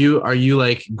 So are you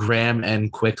like Graham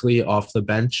and Quickly off the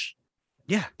bench?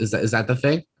 Yeah. Is that the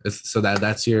thing? That's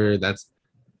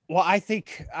Well, I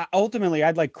think ultimately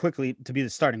I'd like Quickly to be the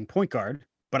starting point guard,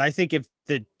 but I think if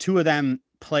the two of them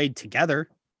played together,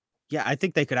 yeah, I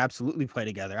think they could absolutely play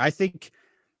together. I think,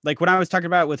 like when I was talking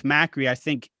about it with Macri, I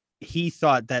think he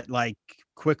thought that like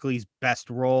Quickly's best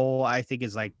role, I think,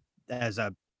 is like as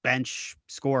a bench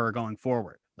scorer going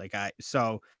forward.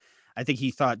 So I think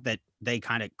he thought that they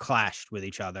kind of clashed with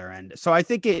each other, and so I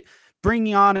think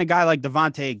bringing on a guy like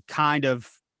Devontae kind of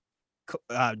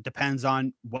depends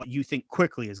on what you think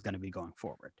Quickly is going to be going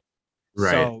forward.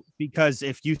 Right. So, because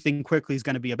if you think Quickly is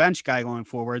going to be a bench guy going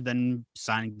forward, then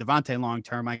signing Devontae long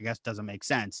term, I guess, doesn't make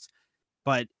sense.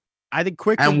 But I think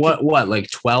Quickly. And what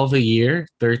like 12 a year,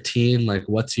 13? Like,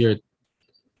 what's your?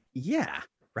 Yeah,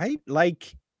 right.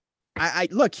 Like, I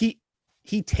look.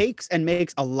 He takes and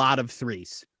makes a lot of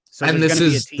threes. So and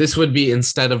this would be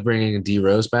instead of bringing a D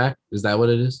Rose back. Is that what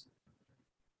it is?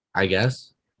 I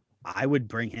guess. I would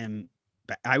bring him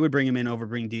in over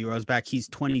bringing D Rose back. He's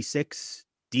 26.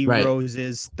 D Rose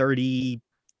is 30.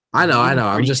 I know.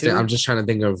 32. I'm just trying to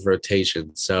think of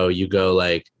rotation. So you go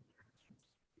like,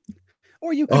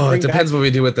 or you could. Oh, it depends what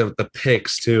we do with the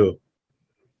picks too.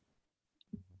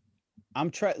 I'm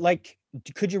trying. Like,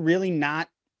 could you really not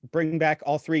bring back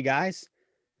all three guys?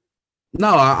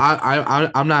 No,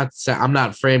 I'm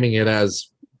not framing it as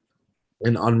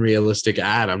an unrealistic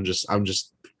ad. I'm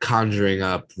just conjuring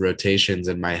up rotations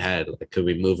in my head. Like, could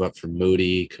we move up from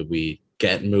Moody? Could we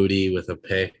get Moody with a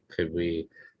pick? Could we?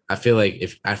 I feel like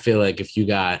if you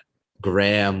got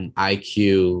Graham,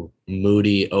 IQ,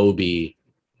 Moody, Obi,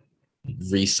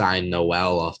 re-sign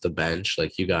Noel off the bench.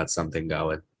 Like you got something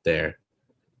going there.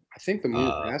 I think the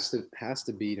move has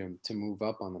to be to move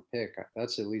up on the pick.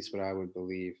 That's at least what I would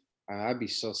believe. I'd be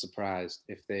so surprised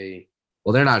if they.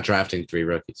 Well, they're not drafting 3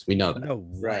 rookies. We know that. No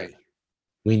way. Right.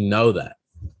 We know that.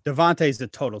 Devontae's the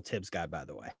total Tibbs guy, by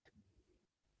the way.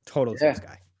 Total Tibbs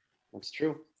guy. That's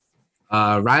true.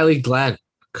 Riley Glenn,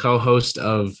 co-host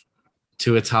of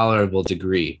To a Tolerable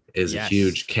Degree, is a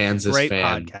huge Kansas Great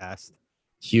fan. Podcast.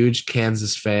 Huge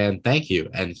Kansas fan. Thank you.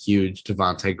 And huge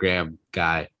Devontae Graham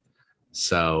guy.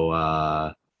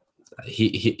 So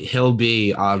he'll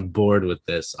be on board with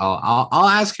this. I'll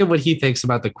ask him what he thinks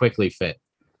about the Quickly fit.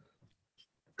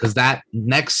 Because that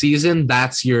next season,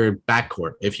 that's your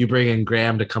backcourt. If you bring in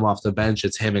Graham to come off the bench,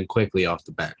 it's him and Quickly off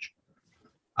the bench.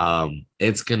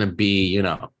 It's gonna be,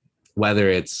 whether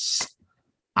it's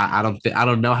I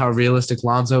don't know how realistic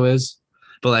Lonzo is,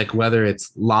 but like whether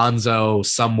it's Lonzo,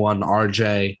 someone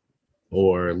RJ,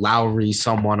 or Lowry,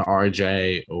 someone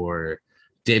RJ, or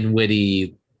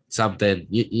Dinwiddie, something,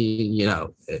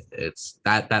 it's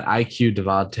that IQ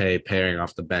Devontae pairing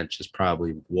off the bench is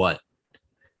probably what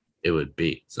it would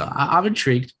be. So I'm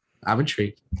intrigued.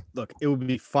 Look, it would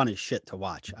be fun as shit to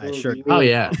watch. I assure you. Oh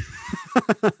yeah.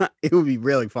 It would be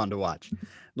really fun to watch.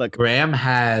 Look, Graham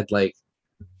had like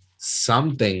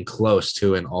something close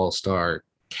to an all-star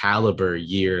caliber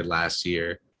year last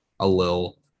year. A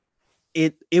little.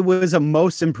 It was a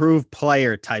most improved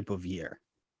player type of year.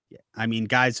 I mean,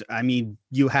 guys,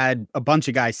 you had a bunch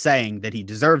of guys saying that he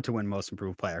deserved to win most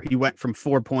improved player. He went from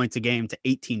 4 points a game to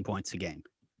 18 points a game.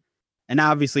 And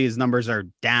obviously his numbers are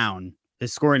down.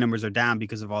 His scoring numbers are down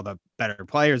because of all the better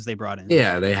players they brought in.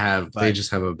 Yeah, they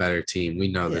just have a better team. We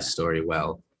know this story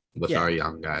well with our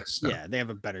young guys. So. Yeah, they have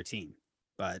a better team.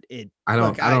 But I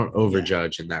don't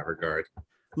overjudge in that regard.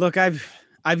 Look, I've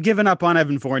given up on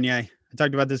Evan Fournier. I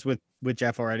talked about this with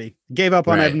Jeff already. Gave up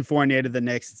on Evan Fournier to the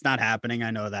Knicks. It's not happening.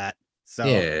 I know that. So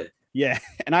yeah.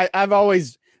 And I've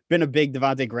always been a big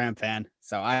Devontae Graham fan.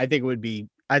 So I think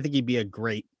he'd be a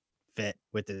great fit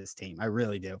with this team. I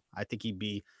really do. I think he'd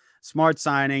be smart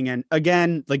signing. And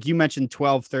again, like you mentioned,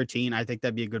 12, 13, I think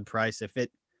that'd be a good price. If it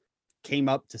came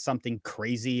up to something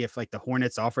crazy, if like the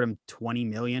Hornets offered him 20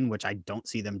 million, which I don't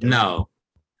see them doing. No,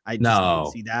 I just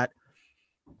don't see that.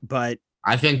 But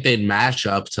I think they'd match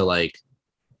up to like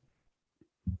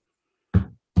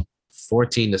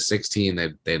 14 to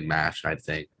 16. They'd match, I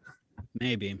think.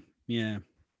 Maybe. Yeah.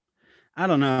 I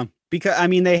don't know. Because,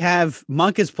 they have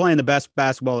Monk is playing the best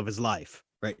basketball of his life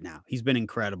right now. He's been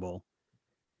incredible.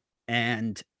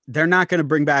 And they're not going to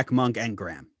bring back Monk and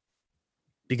Graham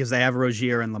because they have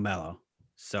Rozier and LaMelo.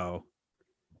 So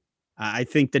I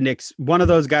think the Knicks, one of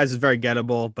those guys is very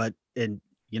gettable, but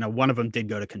one of them did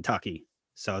go to Kentucky.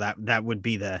 So that would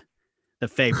be the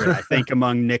favorite, I think,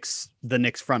 among the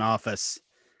Knicks front office.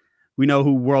 We know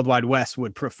who Worldwide West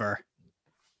would prefer.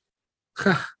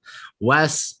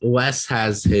 Wes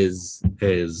has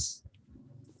his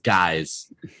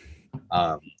guys.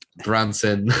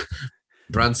 Brunson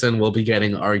will be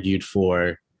getting argued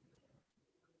for.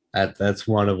 That's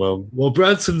one of them. Well,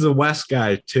 Brunson's a West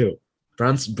guy too.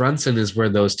 Brunson is where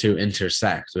those two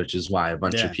intersect, which is why a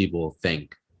bunch of people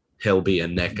think he'll be a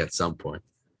Knick at some point.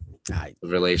 The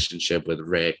relationship with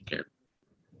Rick.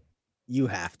 You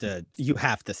have to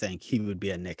think he would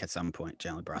be a Knick at some point,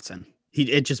 Jalen Brunson.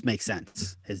 It just makes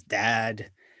sense. His dad,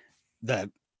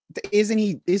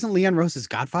 isn't Leon Rose's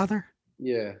godfather?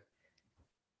 Yeah.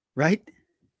 Right?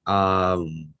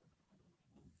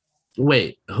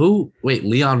 Wait,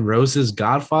 Leon Rose's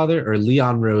godfather, or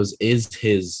Leon Rose is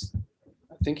his?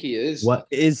 I think he is. What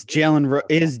is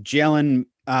Jalen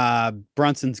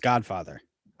Brunson's godfather?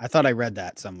 I thought I read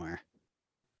that somewhere.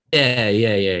 Yeah.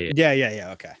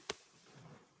 Okay.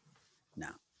 No,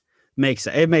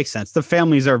 it makes sense. The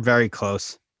families are very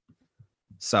close.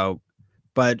 So,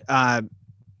 but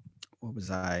what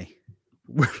was I?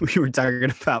 We were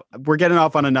talking about. We're getting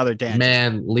off on another tangent.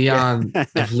 Man, Leon.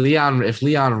 if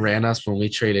Leon ran us when we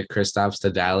traded Kristaps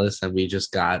to Dallas and we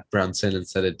just got Brunson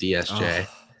instead of DSJ,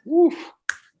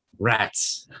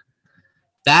 rats.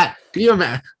 That can you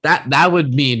imagine? That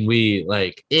would mean we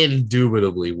like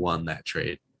indubitably won that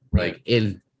trade. Like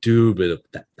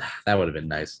indubitably, that would have been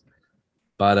nice.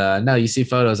 But no, you see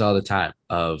photos all the time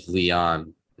of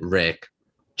Leon, Rick,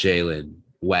 Jalen,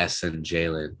 Wes, and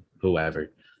Jalen,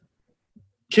 whoever.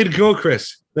 Kid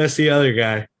Gilchrist, that's the other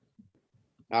guy.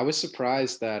 I was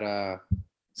surprised that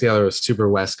the other was Super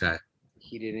West guy.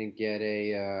 He didn't get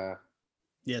a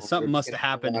something must have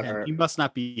happened to him. He must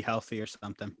not be healthy or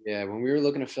something. Yeah, when we were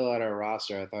looking to fill out our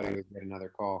roster, I thought he would get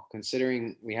another call,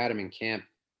 considering we had him in camp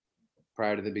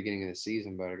prior to the beginning of the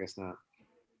season, but I guess not.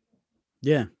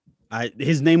 Yeah.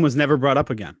 His name was never brought up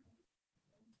again.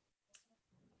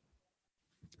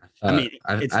 I mean,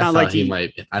 it's not like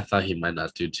I thought he might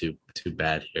not do too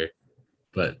bad here,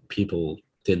 but people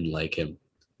didn't like him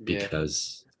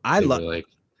because I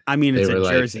mean, it's a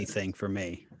Jersey thing for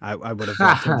me. I would have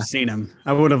loved to have seen him.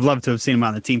 I would have loved to have seen him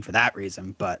on the team for that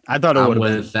reason, but I thought it would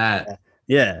have been that.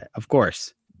 Yeah, of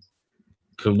course.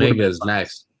 Kuminga is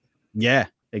next. Yeah,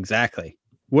 exactly.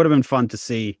 Would have been fun to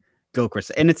see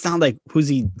Gilchrist. And it's not like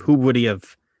who would he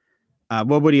have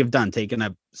what would he have done? Taken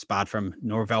a spot from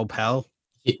Norvell Pell?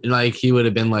 He would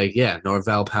have been like,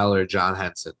 Norvell Pell or John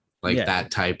Henson.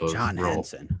 That type of John role.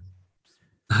 Henson.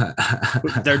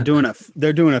 They're doing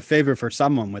a favor for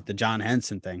someone with the John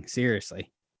Henson thing.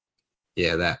 Seriously.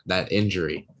 Yeah, that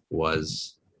injury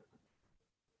was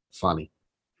funny.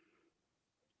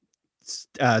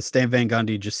 Stan Van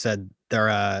Gundy just said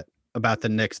they're about the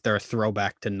Knicks. They're a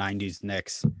throwback to '90s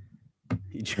Knicks.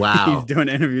 Wow, he's doing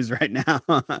interviews right now.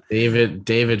 David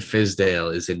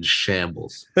Fizdale is in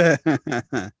shambles.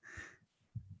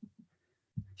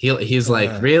 He's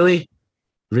like, really,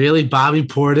 Bobby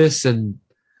Portis and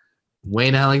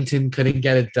Wayne Ellington couldn't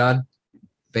get it done.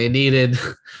 They needed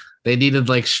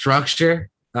like structure.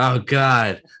 Oh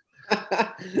God,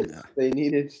 they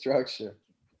needed structure.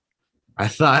 I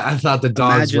thought the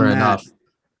dogs were enough.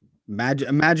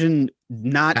 Imagine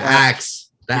not the axe.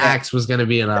 The axe was gonna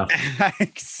be enough.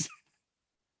 Axe.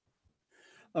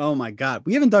 Oh my God,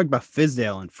 we haven't talked about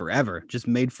Fizdale in forever. Just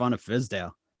made fun of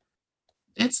Fizdale.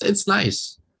 It's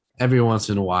nice every once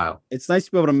in a while. It's nice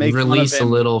to be able to release a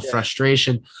little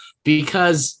frustration,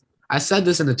 because I said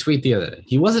this in a tweet the other day.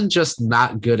 He wasn't just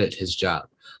not good at his job.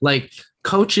 Like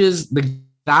coaches, the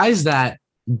guys that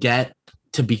get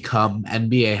to become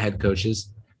NBA head coaches,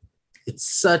 it's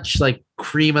such like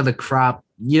cream of the crop.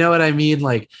 You know what I mean?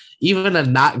 Like even a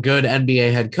not good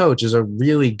NBA head coach is a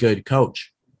really good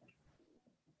coach.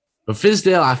 But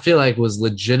Fizdale, I feel like, was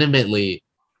legitimately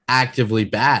actively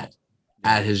bad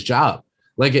at his job.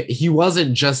 Like he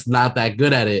wasn't just not that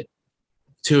good at it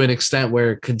to an extent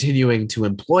where continuing to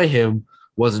employ him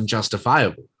wasn't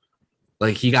justifiable.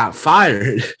 Like he got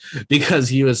fired because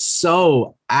he was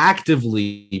so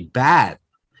actively bad.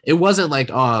 It wasn't like,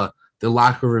 the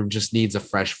locker room just needs a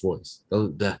fresh voice.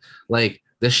 The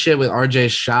shit with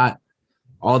RJ's shot,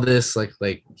 all this,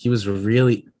 like he was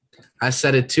really, I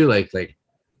said it too, like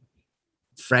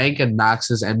Frank and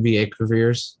Knox's NBA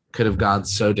careers could have gone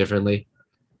so differently.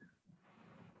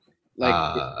 Like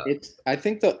I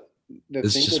think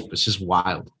it's just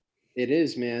wild. It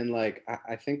is, man. Like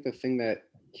I think the thing that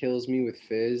kills me with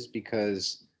Fizz,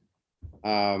 because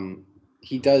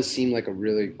he does seem like a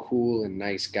really cool and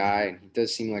nice guy, and he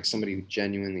does seem like somebody who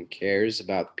genuinely cares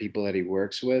about the people that he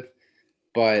works with.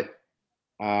 But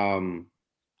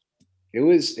it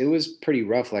was pretty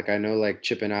rough. Like I know like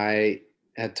Chip and I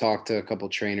had talked to a couple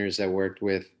trainers that worked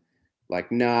with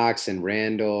like Knox and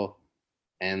Randall,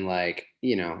 and like,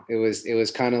 you know, it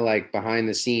was kind of like behind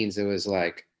the scenes. It was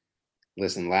like,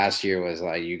 listen, last year was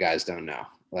like, you guys don't know.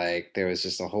 Like there was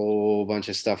just a whole bunch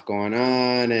of stuff going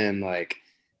on, and like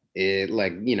it,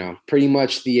 like, you know, pretty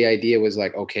much the idea was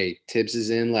like, okay, Tibbs is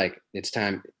in, like it's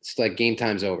time. It's like game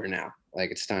time's over now. Like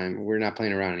it's time. We're not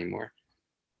playing around anymore.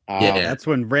 That's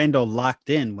when Randall locked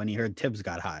in when he heard Tibbs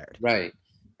got hired. Right.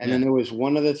 And then there was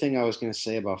one other thing I was going to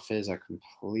say about Fizz. I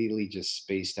completely just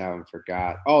spaced out and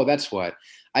forgot. Oh, that's what.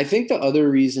 I think the other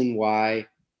reason why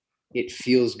it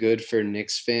feels good for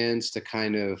Knicks fans to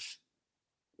kind of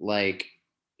like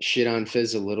shit on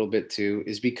Fizz a little bit too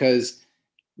is because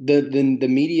the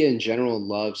media in general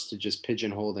loves to just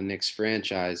pigeonhole the Knicks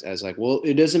franchise as like, well,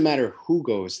 it doesn't matter who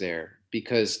goes there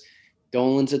because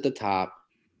Dolan's at the top.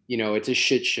 You know, it's a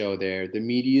shit show there. The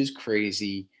media is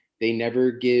crazy. They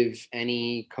never give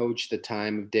any coach the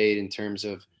time of day in terms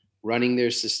of running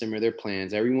their system or their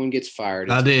plans. Everyone gets fired.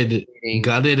 Gutted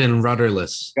and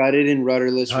rudderless.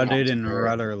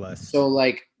 So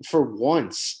like for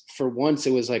once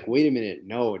it was like, wait a minute.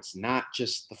 No, it's not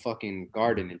just the fucking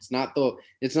Garden. It's not the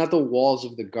walls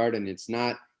of the Garden. It's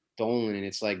not Dolan. And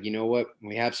it's like, you know what?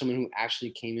 We have someone who actually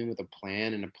came in with a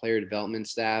plan and a player development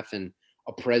staff and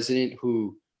a president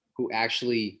who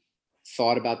actually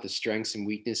thought about the strengths and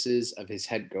weaknesses of his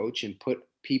head coach and put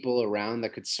people around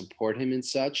that could support him and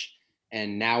such.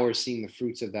 And now we're seeing the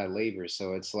fruits of that labor.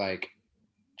 So it's like,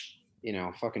 you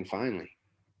know, fucking finally.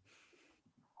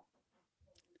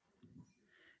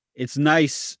 It's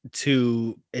nice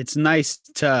to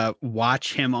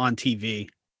watch him on TV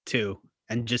too,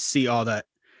 and just see all the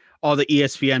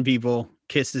ESPN people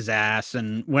kiss his ass.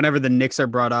 And whenever the Knicks are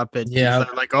brought up, it's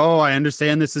like, oh, I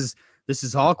understand this is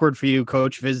awkward for you,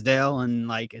 Coach Fizdale. And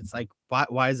like, it's like,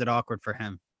 why is it awkward for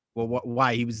him? Well,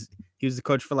 why? He was the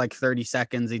coach for like 30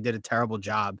 seconds. He did a terrible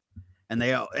job. And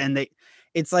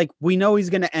it's like, we know he's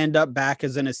going to end up back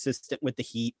as an assistant with the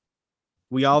Heat.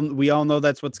 We all know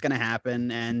that's what's going to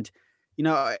happen. And,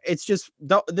 it's just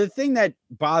the thing that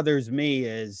bothers me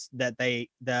is that the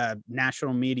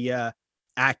national media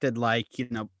acted like,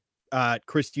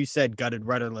 Chris, you said gutted,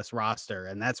 rudderless roster.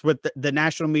 And that's what the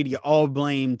national media all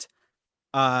blamed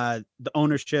the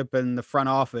ownership and the front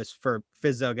office for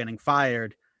Fizdale getting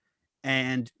fired.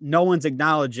 And no one's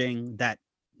acknowledging that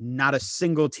not a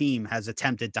single team has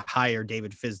attempted to hire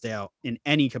David Fizdale in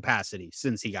any capacity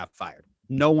since he got fired.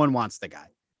 No one wants the guy.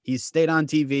 He's stayed on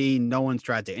TV. No one's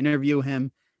tried to interview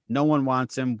him. No one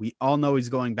wants him. We all know he's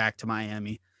going back to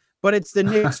Miami, but it's the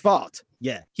Knicks' fault.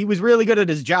 Yeah, he was really good at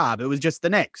his job. It was just the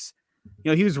Knicks.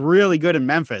 He was really good in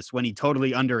Memphis when he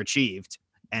totally underachieved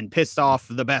and pissed off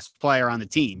the best player on the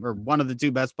team, or one of the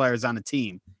two best players on the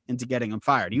team, into getting him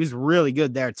fired. He was really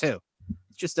good there too.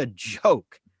 It's just a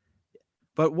joke.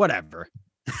 But whatever.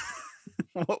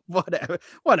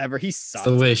 Whatever. He sucks.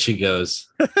 It's the way she goes.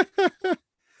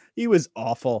 He was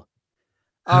awful.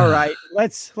 All right,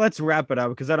 let's wrap it up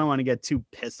because I don't want to get too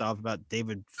pissed off about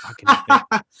David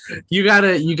fucking. You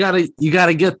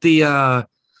gotta get the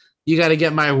you gotta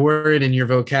get my word in your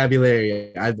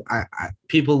vocabulary. I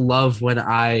people love when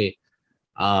I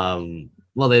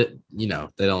well, they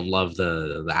don't love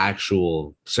the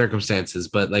actual circumstances,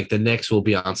 but like the Knicks will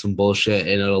be on some bullshit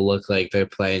and it'll look like they're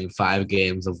playing 5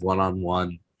 games of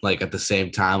one-on-one like at the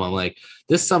same time. I'm like,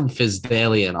 this is some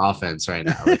Fizdalian offense right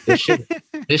now. Like,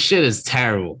 this shit is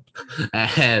terrible.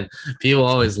 And people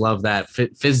always love that.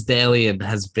 Fizdalian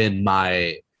has been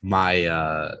my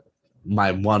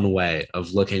one way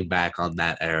of looking back on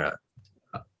that era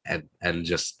and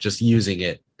just using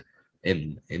it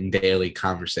in daily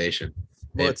conversation.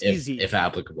 Well, it's easy if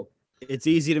applicable. It's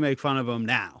easy to make fun of him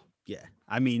now. Yeah.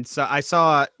 I mean, so I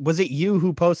saw, was it you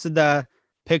who posted the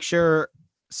picture?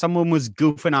 Someone was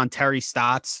goofing on Terry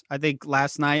Stotts, I think,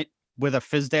 last night with a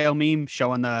Fizdale meme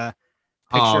showing the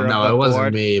picture. Oh, no, it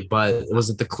wasn't me, but was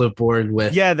it the clipboard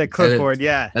with? Yeah, the clipboard,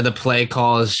 yeah. And the play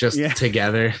call is just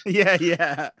together.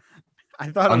 Yeah.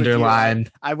 I thought underlined.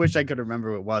 It was you. I wish I could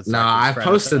remember who it was. No, I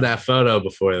posted that photo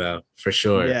before, though, for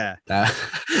sure. Yeah.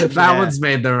 That one's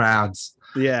made the rounds.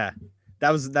 Yeah.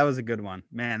 That was a good one.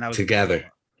 Man, that was together.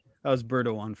 That was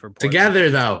brutal one for Portland. Together,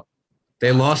 though.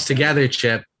 They lost together,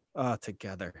 Chip. Oh,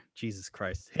 together. Jesus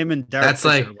Christ. Him and Derek That's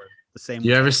like were the same.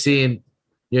 You ever seen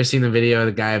the video of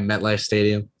the guy at MetLife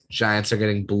Stadium? Giants are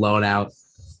getting blown out.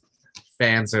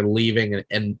 Fans are leaving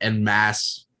en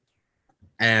masse.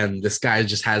 And this guy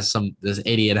just this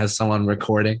idiot has someone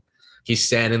recording. He's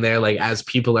standing there like as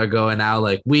people are going out,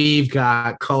 like, we've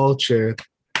got culture.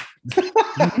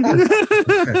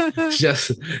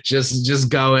 just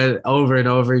going over and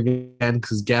over again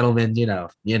because Gettleman,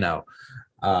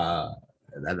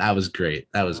 that was great.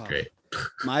 That was great.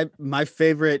 My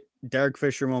favorite Derek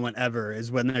Fisher moment ever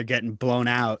is when they're getting blown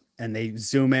out and they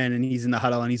zoom in and he's in the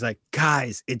huddle and he's like,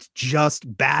 guys, it's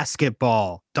just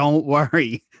basketball. Don't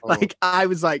worry. Oh. Like, I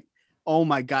was like, oh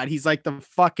my God, he's like the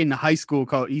fucking high school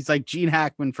coach. He's like Gene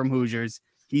Hackman from Hoosiers.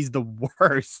 He's the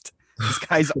worst. This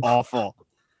guy's awful.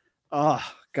 Oh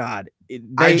God.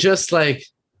 I just like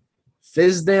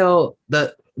Fizdale.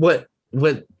 What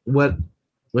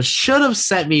should have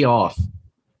set me off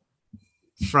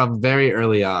from very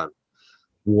early on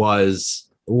was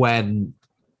when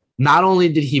not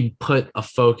only did he put a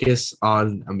focus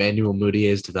on Emmanuel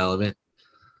Mudiay's development,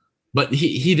 but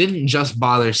he didn't just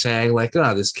bother saying like,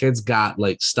 oh, this kid's got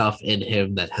like stuff in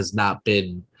him that has not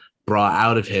been brought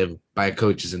out of him by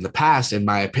coaches in the past. In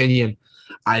my opinion,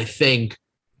 I think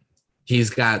he's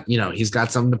got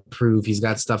something to prove. He's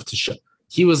got stuff to show.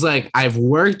 He was like, I've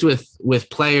worked with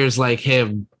players like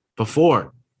him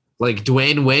before, like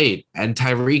Dwayne Wade and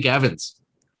Tyreek Evans.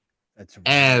 That's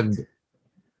right.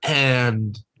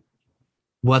 And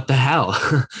what the hell?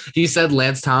 He said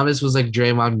Lance Thomas was like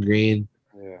Draymond Green.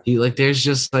 Yeah. He like there's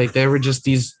just like there were just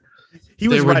these. He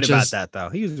was right about that though.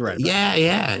 He was right. About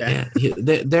yeah.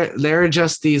 There are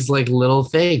just these like little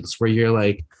things where you're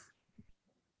like,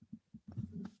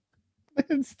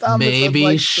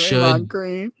 maybe should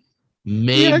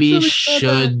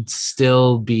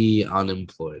still be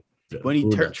unemployed. When he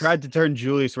tried to turn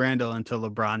Julius Randle into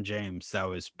LeBron James, that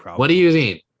was probably. What do you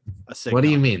mean? What do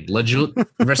you mean?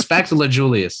 Respect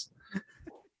LaJulius.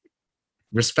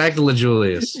 Respect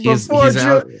LaJulius. He's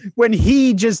out. When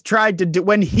he tried to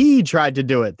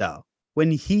do it, though. When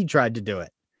he tried to do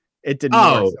it, it didn't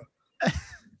work.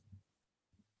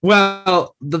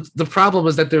 Well, the problem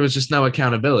was that there was just no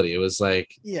accountability. It was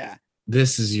like, yeah,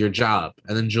 this is your job.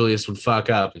 And then Julius would fuck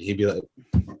up and he'd be like,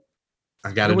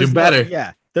 I got to do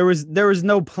better. there was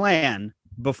no plan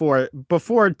before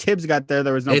Tibbs got there.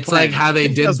 There was no. It's plan. like how they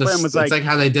Tibbs' did plan was it's like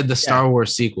how they did the Star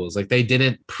Wars sequels. Like they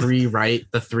didn't pre-write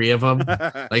the three of them.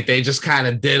 Like they just kind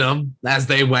of did them as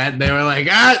they went. They were like,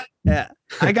 yeah,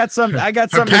 I got some. her To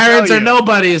tell parents are you.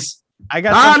 nobodies. I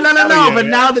got. No. You, But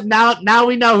yeah. now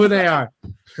we know who they are.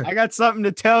 I got something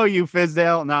to tell you,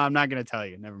 Fizdale. No, I'm not going to tell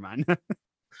you. Never mind.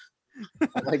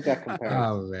 I like that comparison.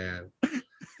 Oh man.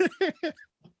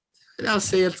 No,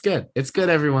 see, it's good. It's good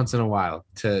every once in a while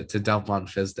to dump on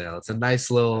Fizdale. It's a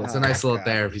nice little God.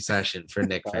 therapy session for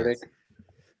Nick fans.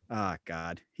 Oh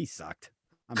God, he sucked.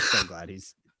 I'm so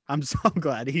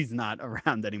glad he's not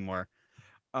around anymore.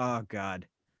 Oh God.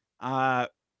 I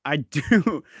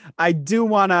do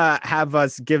want to have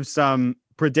us give some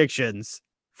predictions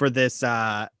for this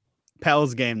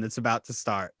Pels game that's about to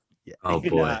start. Oh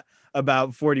boy.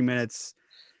 About 40 minutes.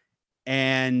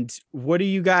 And what do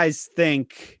you guys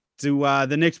think? Do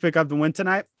the Knicks pick up the win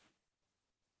tonight?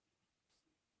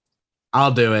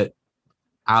 I'll do it.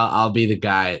 I'll be the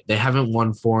guy. They haven't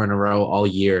won 4 in a row all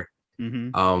year.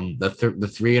 Mm-hmm. The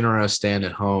 3 in a row stand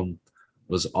at home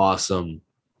was awesome,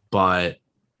 but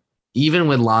even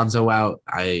with Lonzo out,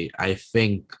 I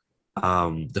think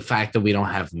the fact that we don't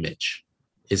have Mitch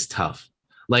is tough.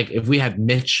 Like if we had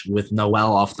Mitch with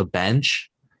Noel off the bench,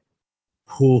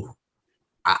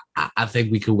 I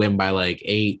think we could win by like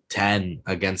 8-10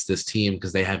 against this team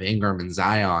because they have Ingram and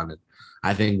Zion.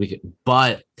 I think we could,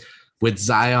 but with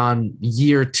Zion,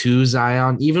 year 2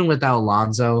 Zion, even without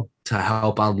Lonzo to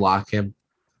help unlock him,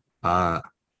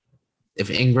 if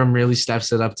Ingram really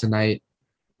steps it up tonight,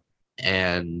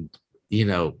 and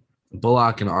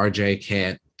Bullock and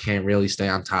RJ can't really stay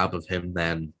on top of him,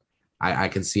 then I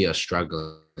can see us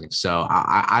struggling. So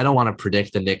I don't want to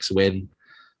predict the Knicks win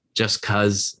just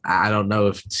because I don't know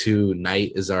if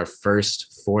tonight is our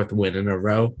first 4th win in a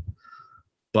row,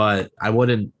 but I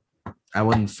wouldn't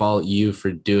fault you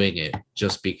for doing it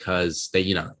just because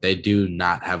they do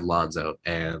not have Lonzo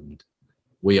and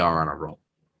we are on a roll.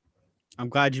 I'm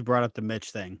glad you brought up the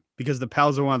Mitch thing because the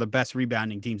Pels are one of the best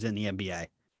rebounding teams in the NBA.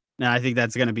 And I think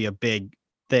that's going to be a big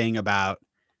thing about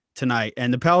tonight.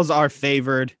 And the Pels are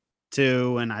favored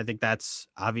too. And I think that's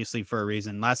obviously for a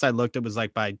reason. Last I looked, it was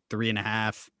like by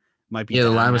 3.5. Might be. Yeah, the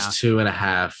line was now.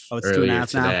 2.5. Oh, it's earlier 2.5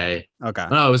 today. Now? Okay.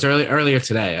 No, it was earlier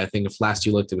today. I think if last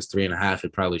you looked, it was 3.5.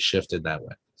 It probably shifted that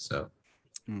way. So.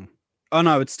 Oh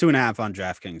no, it's 2.5 on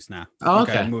DraftKings now. Oh,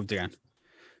 okay. It moved again.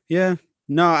 Yeah.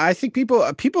 No, I think people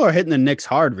are hitting the Knicks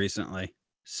hard recently.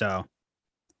 So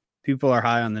people are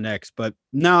high on the Knicks, but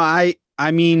no,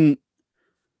 I mean,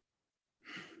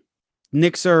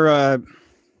 Knicks are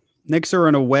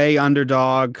an away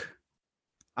underdog.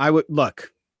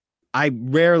 I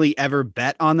rarely ever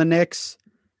bet on the Knicks,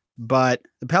 but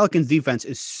the Pelicans defense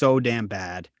is so damn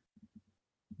bad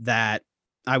that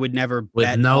I would never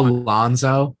bet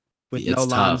Lonzo. With no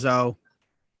Lonzo,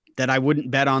 that I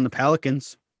wouldn't bet on the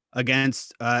Pelicans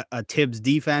against a Tibbs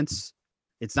defense.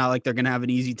 It's not like they're going to have an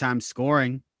easy time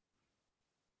scoring.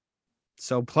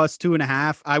 So plus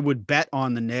 2.5, I would bet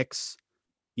on the Knicks.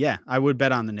 Yeah, I would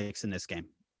bet on the Knicks in this game.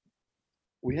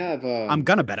 We have. I'm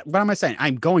gonna bet it. What am I saying?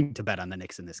 I'm going to bet on the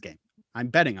Knicks in this game. I'm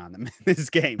betting on them in this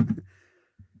game.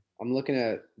 I'm looking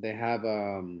at. They have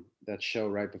that show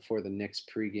right before the Knicks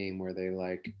pregame where they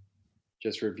like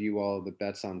just review all of the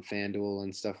bets on FanDuel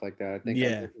and stuff like that. I think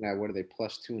I'm looking at what are they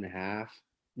plus 2.5.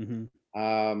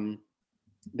 Mm-hmm.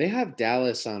 They have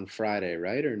Dallas on Friday,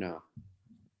 right or no?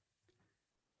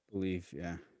 I believe,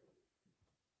 yeah.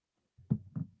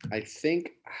 I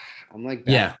think I'm like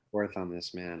back and forth on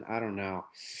this, man. I don't know.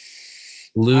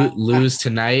 Lose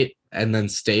tonight and then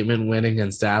statement win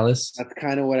against Dallas. That's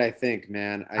kind of what I think,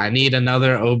 man. I need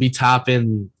another Obi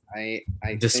Toppin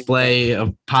display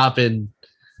of Poppin.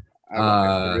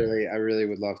 I really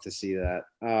would love to see that.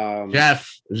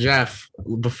 Jeff,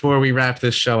 before we wrap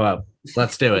this show up,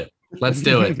 let's do it. Let's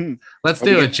do it. Let's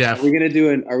do it, Jeff. Are we gonna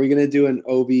do an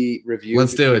Obi review?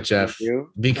 Let's do it, Jeff.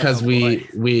 Because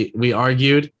we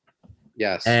argued.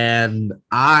 Yes. And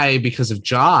I, because of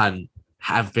John,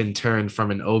 have been turned from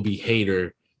an Obi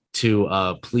hater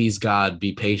to please God,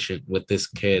 be patient with this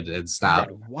kid and stop.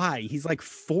 Why? He's like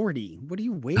 40. What are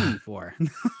you waiting for?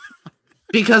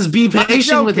 Because be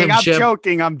patient with him, Chip.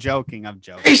 I'm joking.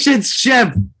 Patience,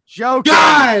 Chip. Joking.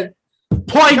 God.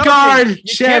 Point guard, you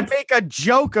Chip. Can't make a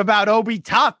joke about Obi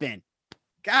Toppin.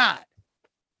 God.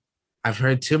 I've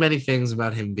heard too many things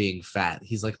about him being fat.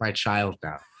 He's like my child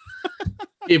now.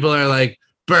 People are like,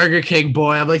 Burger King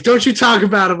boy. I'm like, don't you talk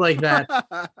about him like that.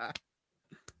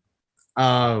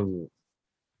 I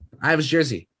have his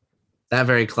jersey. That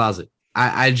very closet.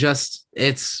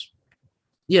 It's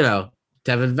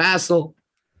Devin Vassell.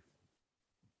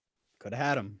 Could have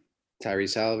had him.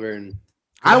 Tyrese Halliburton.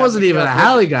 I wasn't even a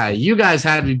Hallie guy. You guys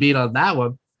had me beat on that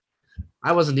one.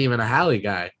 I wasn't even a Hallie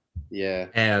guy. Yeah.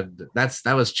 And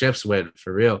that was Chip's win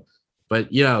for real.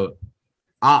 But you know,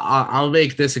 I'll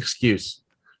make this excuse.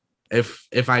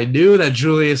 If I knew that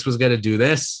Julius was gonna do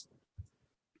this,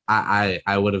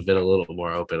 I would have been a little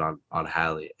more open on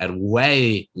Hallie and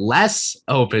way less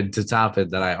open to Toppin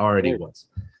than I already was.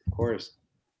 Of course.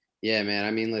 Yeah, man.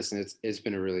 I mean, listen, it's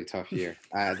been a really tough year.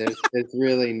 There's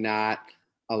really not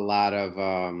a lot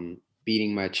of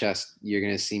beating my chest you're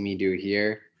gonna see me do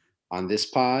here on this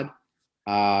pod.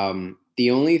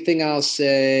 The only thing I'll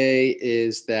say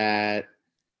is that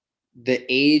the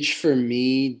age for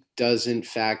me doesn't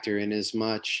factor in as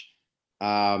much,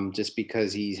 just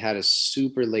because he's had a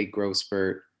super late growth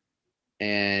spurt.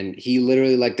 And he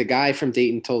literally, like the guy from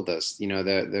Dayton told us, you know,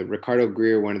 the Ricardo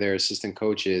Greer, one of their assistant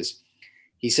coaches,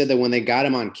 he said that when they got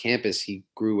him on campus, he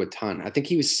grew a ton. I think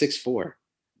he was 6'4"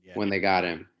 when they got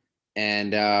him.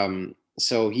 And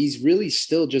so he's really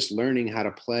still just learning how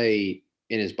to play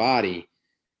in his body.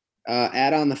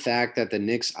 Add on the fact that the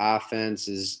Knicks offense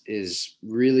is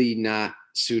really not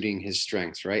suiting his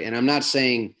strengths, right? And I'm not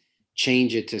saying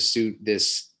change it to suit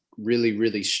this really,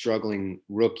 really struggling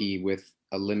rookie with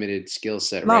a limited skill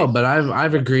set. No, right? but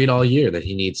I've agreed all year that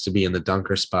he needs to be in the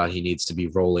dunker spot. He needs to be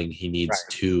rolling. He needs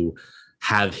to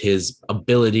have his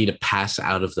ability to pass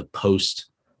out of the post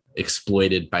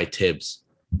exploited by Tibbs.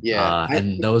 Yeah.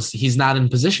 He's not in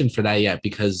position for that yet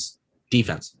because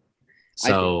defense.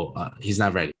 So he's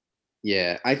not ready.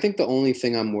 Yeah, I think the only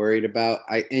thing I'm worried about,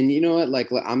 and you know what, like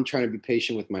I'm trying to be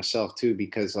patient with myself too,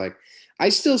 because like I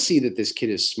still see that this kid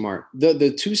is smart.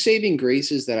 The two saving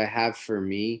graces that I have for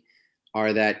me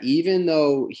are that even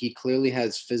though he clearly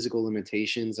has physical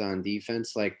limitations on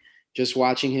defense, like just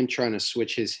watching him trying to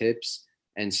switch his hips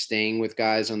and staying with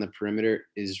guys on the perimeter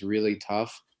is really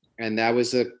tough. And that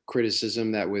was a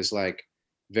criticism that was like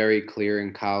very clear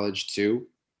in college too.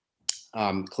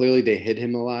 Clearly they hit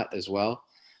him a lot as well.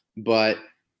 But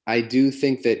I do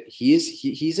think that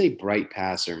he's a bright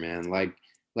passer, man. Like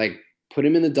put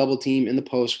him in the double team, in the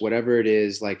post, whatever it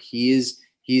is. Like he's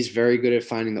very good at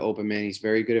finding the open man. He's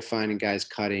very good at finding guys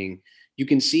cutting. You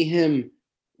can see him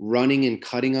running and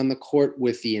cutting on the court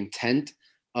with the intent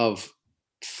of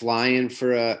flying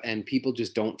and people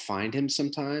just don't find him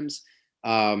sometimes.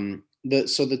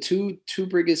 The two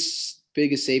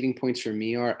biggest saving points for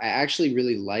me are I actually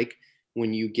really like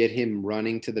when you get him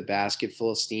running to the basket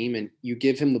full of steam and you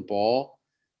give him the ball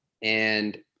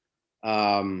and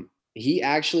he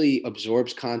actually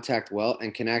absorbs contact well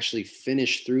and can actually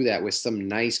finish through that with some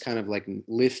nice kind of like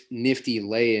nifty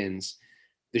lay-ins.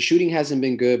 The shooting hasn't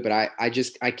been good, but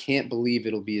I can't believe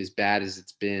it'll be as bad as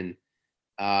it's been.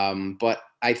 But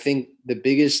I think the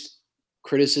biggest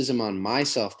criticism on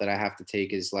myself that I have to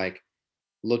take is like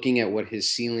looking at what his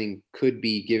ceiling could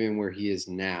be given where he is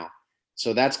now.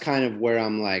 So that's kind of where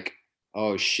I'm like,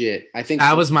 oh shit. I think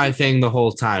that was my thing the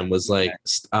whole time was like,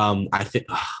 I think,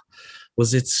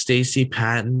 was it Stacey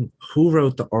Patton? Who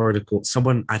wrote the article?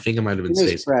 Someone, I think it might have been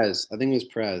Stacey. I think it was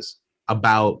Prez.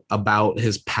 About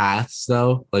his paths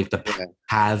though, like the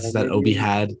paths that Obi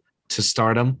had to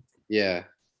stardom. Yeah.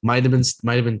 Might have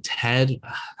been Ted.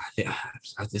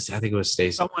 I think it was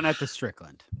Stacey. Someone at the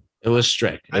Strickland. It was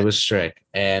Strick. It was Strick.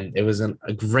 And it was a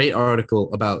great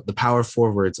article about the power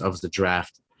forwards of the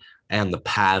draft and the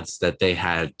paths that they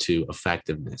had to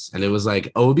effectiveness. And it was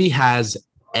like, Obi has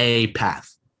a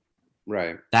path.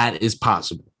 Right. That is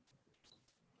possible.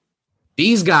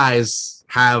 These guys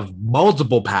have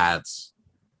multiple paths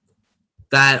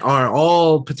that are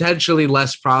all potentially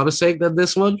less promising than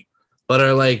this one, but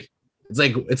are like,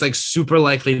 it's like super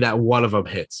likely that one of them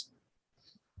hits.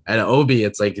 And Obi,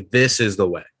 it's like, this is the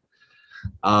way.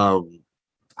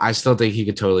 I still think he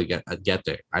could totally get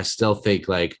there. I still think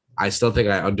I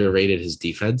underrated his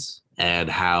defense and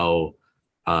how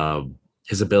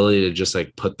his ability to just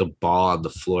like put the ball on the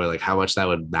floor, like how much that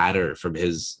would matter from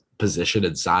his position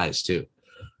and size too.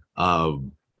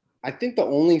 I think the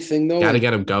only thing though, got to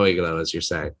get him going though, as you're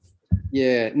saying.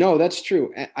 Yeah, no, that's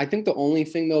true. I think the only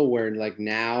thing though, where like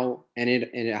now, and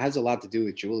it has a lot to do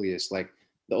with Julius. Like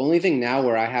the only thing now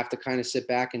where I have to kind of sit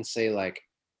back and say like,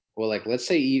 well, like let's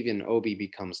say even Obi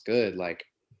becomes good, like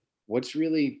what's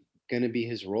really going to be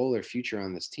his role or future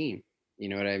on this team? You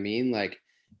know what I mean? Like,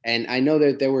 and I know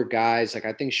that there were guys like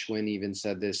I think Schwinn even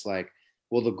said this, like,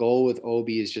 well, the goal with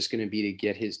Obi is just going to be to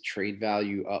get his trade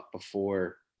value up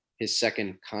before his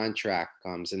second contract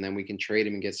comes, and then we can trade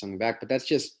him and get something back. But that's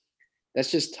just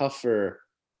tough for,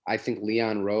 I think,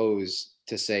 Leon Rose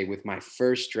to say, with my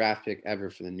first draft pick ever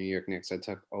for the New York Knicks, I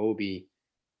took Obi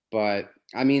But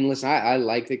I mean, listen, I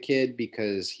like the kid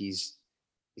because he's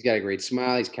got a great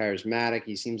smile. He's charismatic.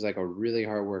 He seems like a really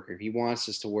hard worker. He wants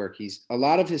us to work. He's a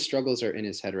lot of his struggles are in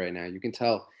his head right now. You can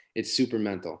tell it's super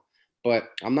mental. But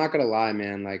I'm not gonna lie,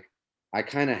 man. Like I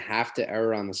kind of have to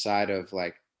err on the side of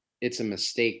like it's a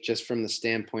mistake just from the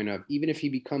standpoint of even if he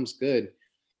becomes good,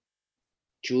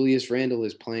 Julius Randle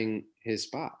is playing his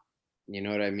spot. You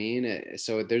know what I mean?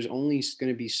 So there's only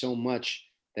going to be so much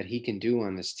that he can do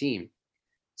on this team.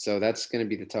 So that's going to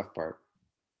be the tough part.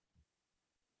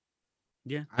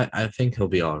 Yeah. I think he'll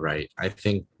be all right. I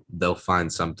think they'll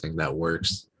find something that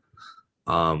works.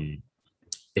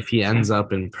 If he ends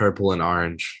up in purple and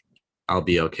orange, I'll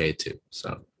be okay too.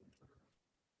 So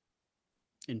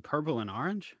In purple and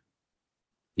orange?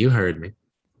 you heard me.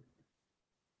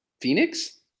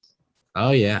 Phoenix?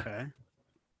 Oh yeah. Okay.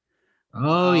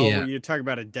 Oh yeah. You're talking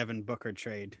about a Devin Booker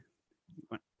trade.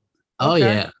 Oh Okay.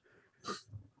 yeah.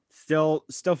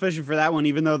 Still fishing for that one,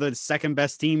 even though the second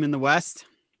best team in the West.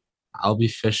 I'll be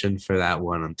fishing for that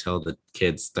one until the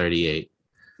kid's 38.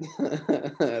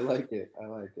 I like it.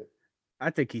 I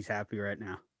think he's happy right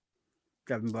now.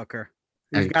 Devin Booker.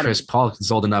 And Chris Paul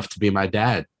is old enough to be my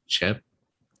dad, Chip.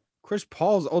 Chris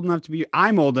Paul's old enough to be.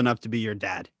 I'm old enough to be your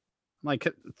dad. I'm like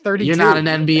 32. You're not an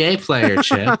NBA player,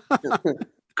 Chip.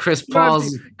 Chris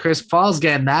Paul's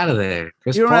getting out of there.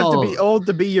 You don't have to be old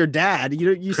to be your dad.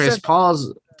 Chris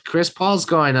Paul's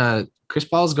going to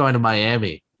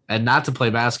Miami, and not to play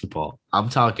basketball. I'm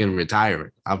talking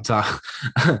retirement. I'm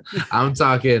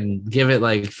talking give it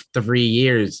like 3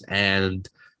 years and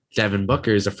Devin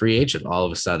Booker is a free agent all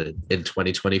of a sudden in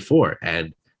 2024,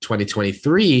 and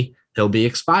 2023 he'll be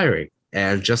expiring.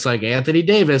 And just like Anthony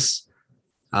Davis,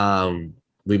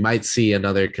 we might see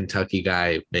another Kentucky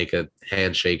guy make a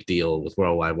handshake deal with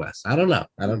Worldwide West. I don't know.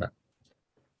 I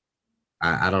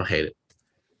don't hate it.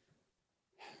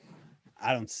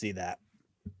 I don't see that.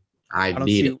 I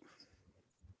need it.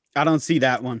 I don't see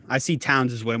that one. I see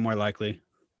Towns is way more likely.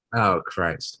 Oh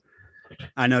Christ!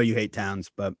 I know you hate Towns,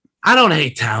 but I don't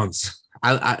hate Towns.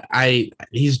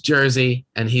 He's Jersey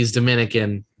and he's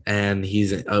Dominican and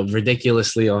he's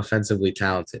ridiculously offensively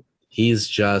talented. He's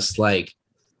just like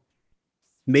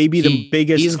maybe the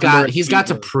biggest. He's got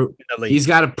to prove. He's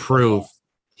got to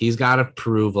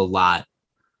prove a lot,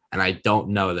 and I don't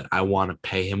know that I want to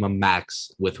pay him a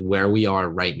max with where we are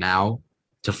right now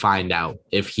to find out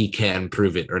if he can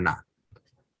prove it or not.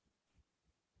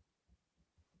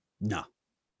 No,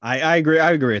 I agree. I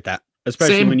agree with that.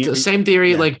 Especially same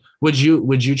theory. Yeah. Like, would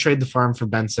you trade the farm for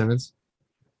Ben Simmons?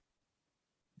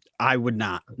 I would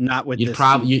not. Not with.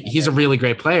 He's a really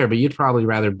great player, but you'd probably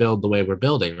rather build the way we're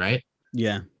building, right?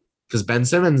 Yeah. Because Ben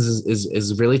Simmons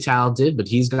is really talented, but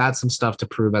he's got some stuff to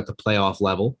prove at the playoff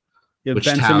level, which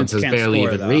Ben Towns has barely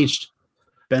even reached.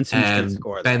 Ben Simmons can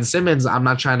score. Ben Simmons, I'm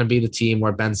not trying to be the team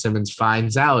where Ben Simmons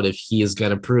finds out if he is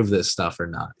going to prove this stuff or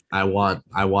not. I want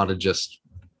to just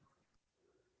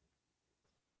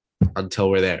until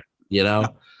we're there, you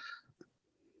know?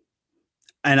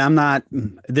 And I'm not,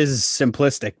 this is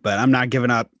simplistic, but I'm not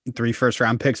giving up 3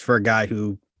 first-round picks for a guy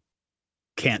who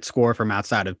can't score from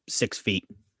outside of 6 feet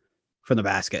from the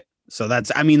basket. So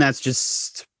that's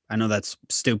just, I know that's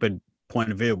stupid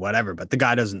point of view, whatever, but the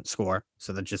guy doesn't score.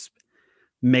 So that just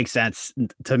makes sense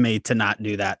to me to not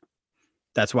do that.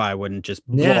 That's why I wouldn't just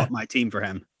blow up my team for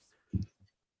him.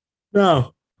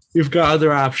 No, you've got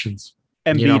other options.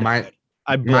 Embiid, you know, my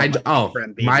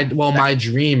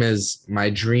dream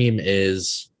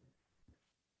is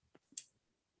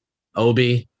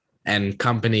Obi and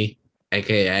company,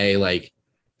 aka like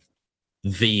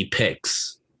the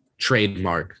picks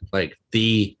trademark, like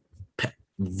the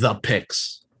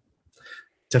picks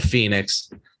to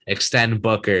Phoenix, extend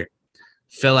Booker,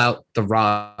 fill out the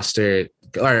roster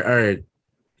or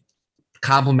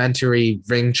complimentary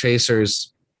ring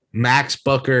chasers, Max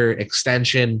Booker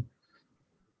extension.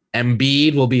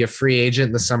 Embiid will be a free agent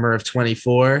in the summer of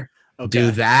 24. Okay.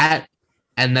 Do that,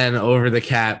 and then over the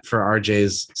cap for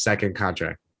RJ's second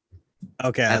contract.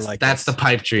 Okay, that's the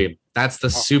pipe dream. That's the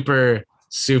super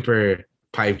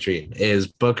pipe dream is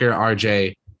Booker,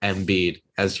 RJ, Embiid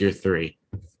as your 3.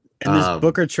 And this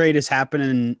Booker trade is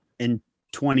happening in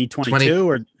 2022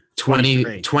 or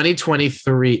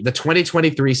 2023, the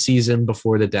 2023 season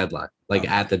before the deadline,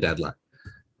 at the deadline.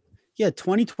 Yeah,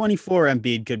 2024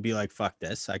 Embiid could be like, fuck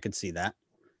this. I could see that.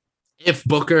 If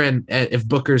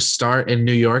Booker's start in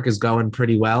New York is going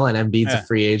pretty well and Embiid's a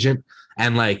free agent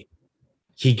and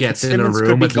he gets in a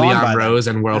room with Leon Rose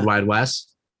and Worldwide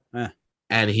West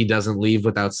and he doesn't leave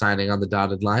without signing on the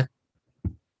dotted line.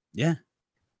 Yeah.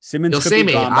 Simmons You'll see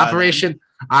me. Operation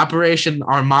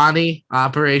Armani,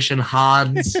 Operation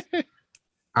Hans.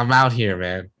 I'm out here,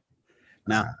 man.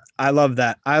 No, I love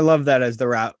that. I love that as the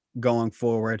route going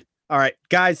forward. All right,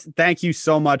 guys, thank you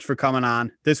so much for coming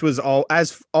on. This was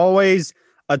as always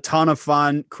a ton of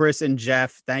fun. Chris and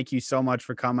Jeff, thank you so much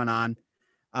for coming on.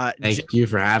 Thank you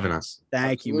for having us.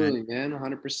 Thank Absolutely, you, man.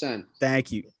 100%.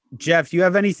 Thank you. Jeff, you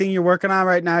have anything you're working on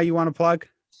right now you want to plug?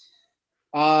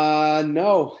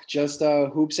 No, just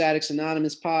Hoops Addicts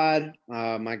Anonymous pod.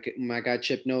 My guy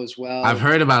Chip knows well. I've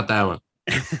heard about that one.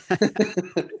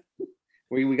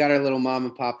 we got our little mom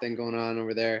and pop thing going on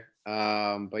over there.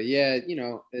 But yeah,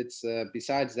 it's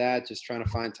besides that, just trying to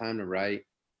find time to write.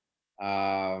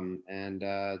 And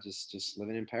just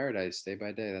living in paradise day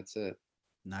by day. That's it.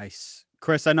 Nice.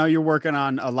 Chris, I know you're working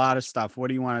on a lot of stuff. What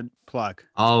do you want to plug?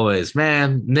 Always,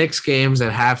 man. Knicks games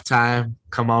at halftime.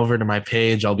 Come over to my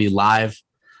page. I'll be live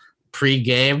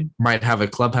pre-game. Might have a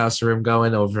clubhouse room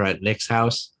going over at Knicks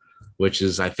house, which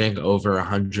is, I think, over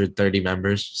 130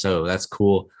 members. So that's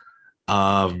cool.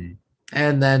 And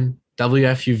then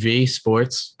WFUV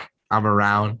Sports. I'm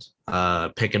around.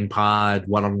 Pick and Pod,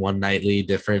 One-on-One Nightly,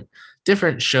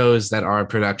 different shows that are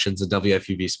productions of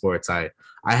WFUV Sports.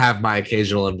 I have my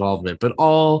occasional involvement, but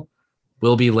all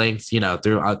will be linked,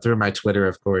 through my Twitter,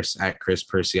 of course, at Chris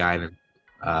Persian.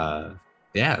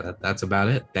 Yeah, that's about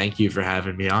it. Thank you for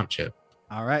having me on, Chip.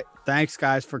 All right. Thanks,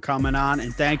 guys, for coming on.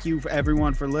 And thank you,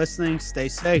 everyone, for listening. Stay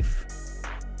safe.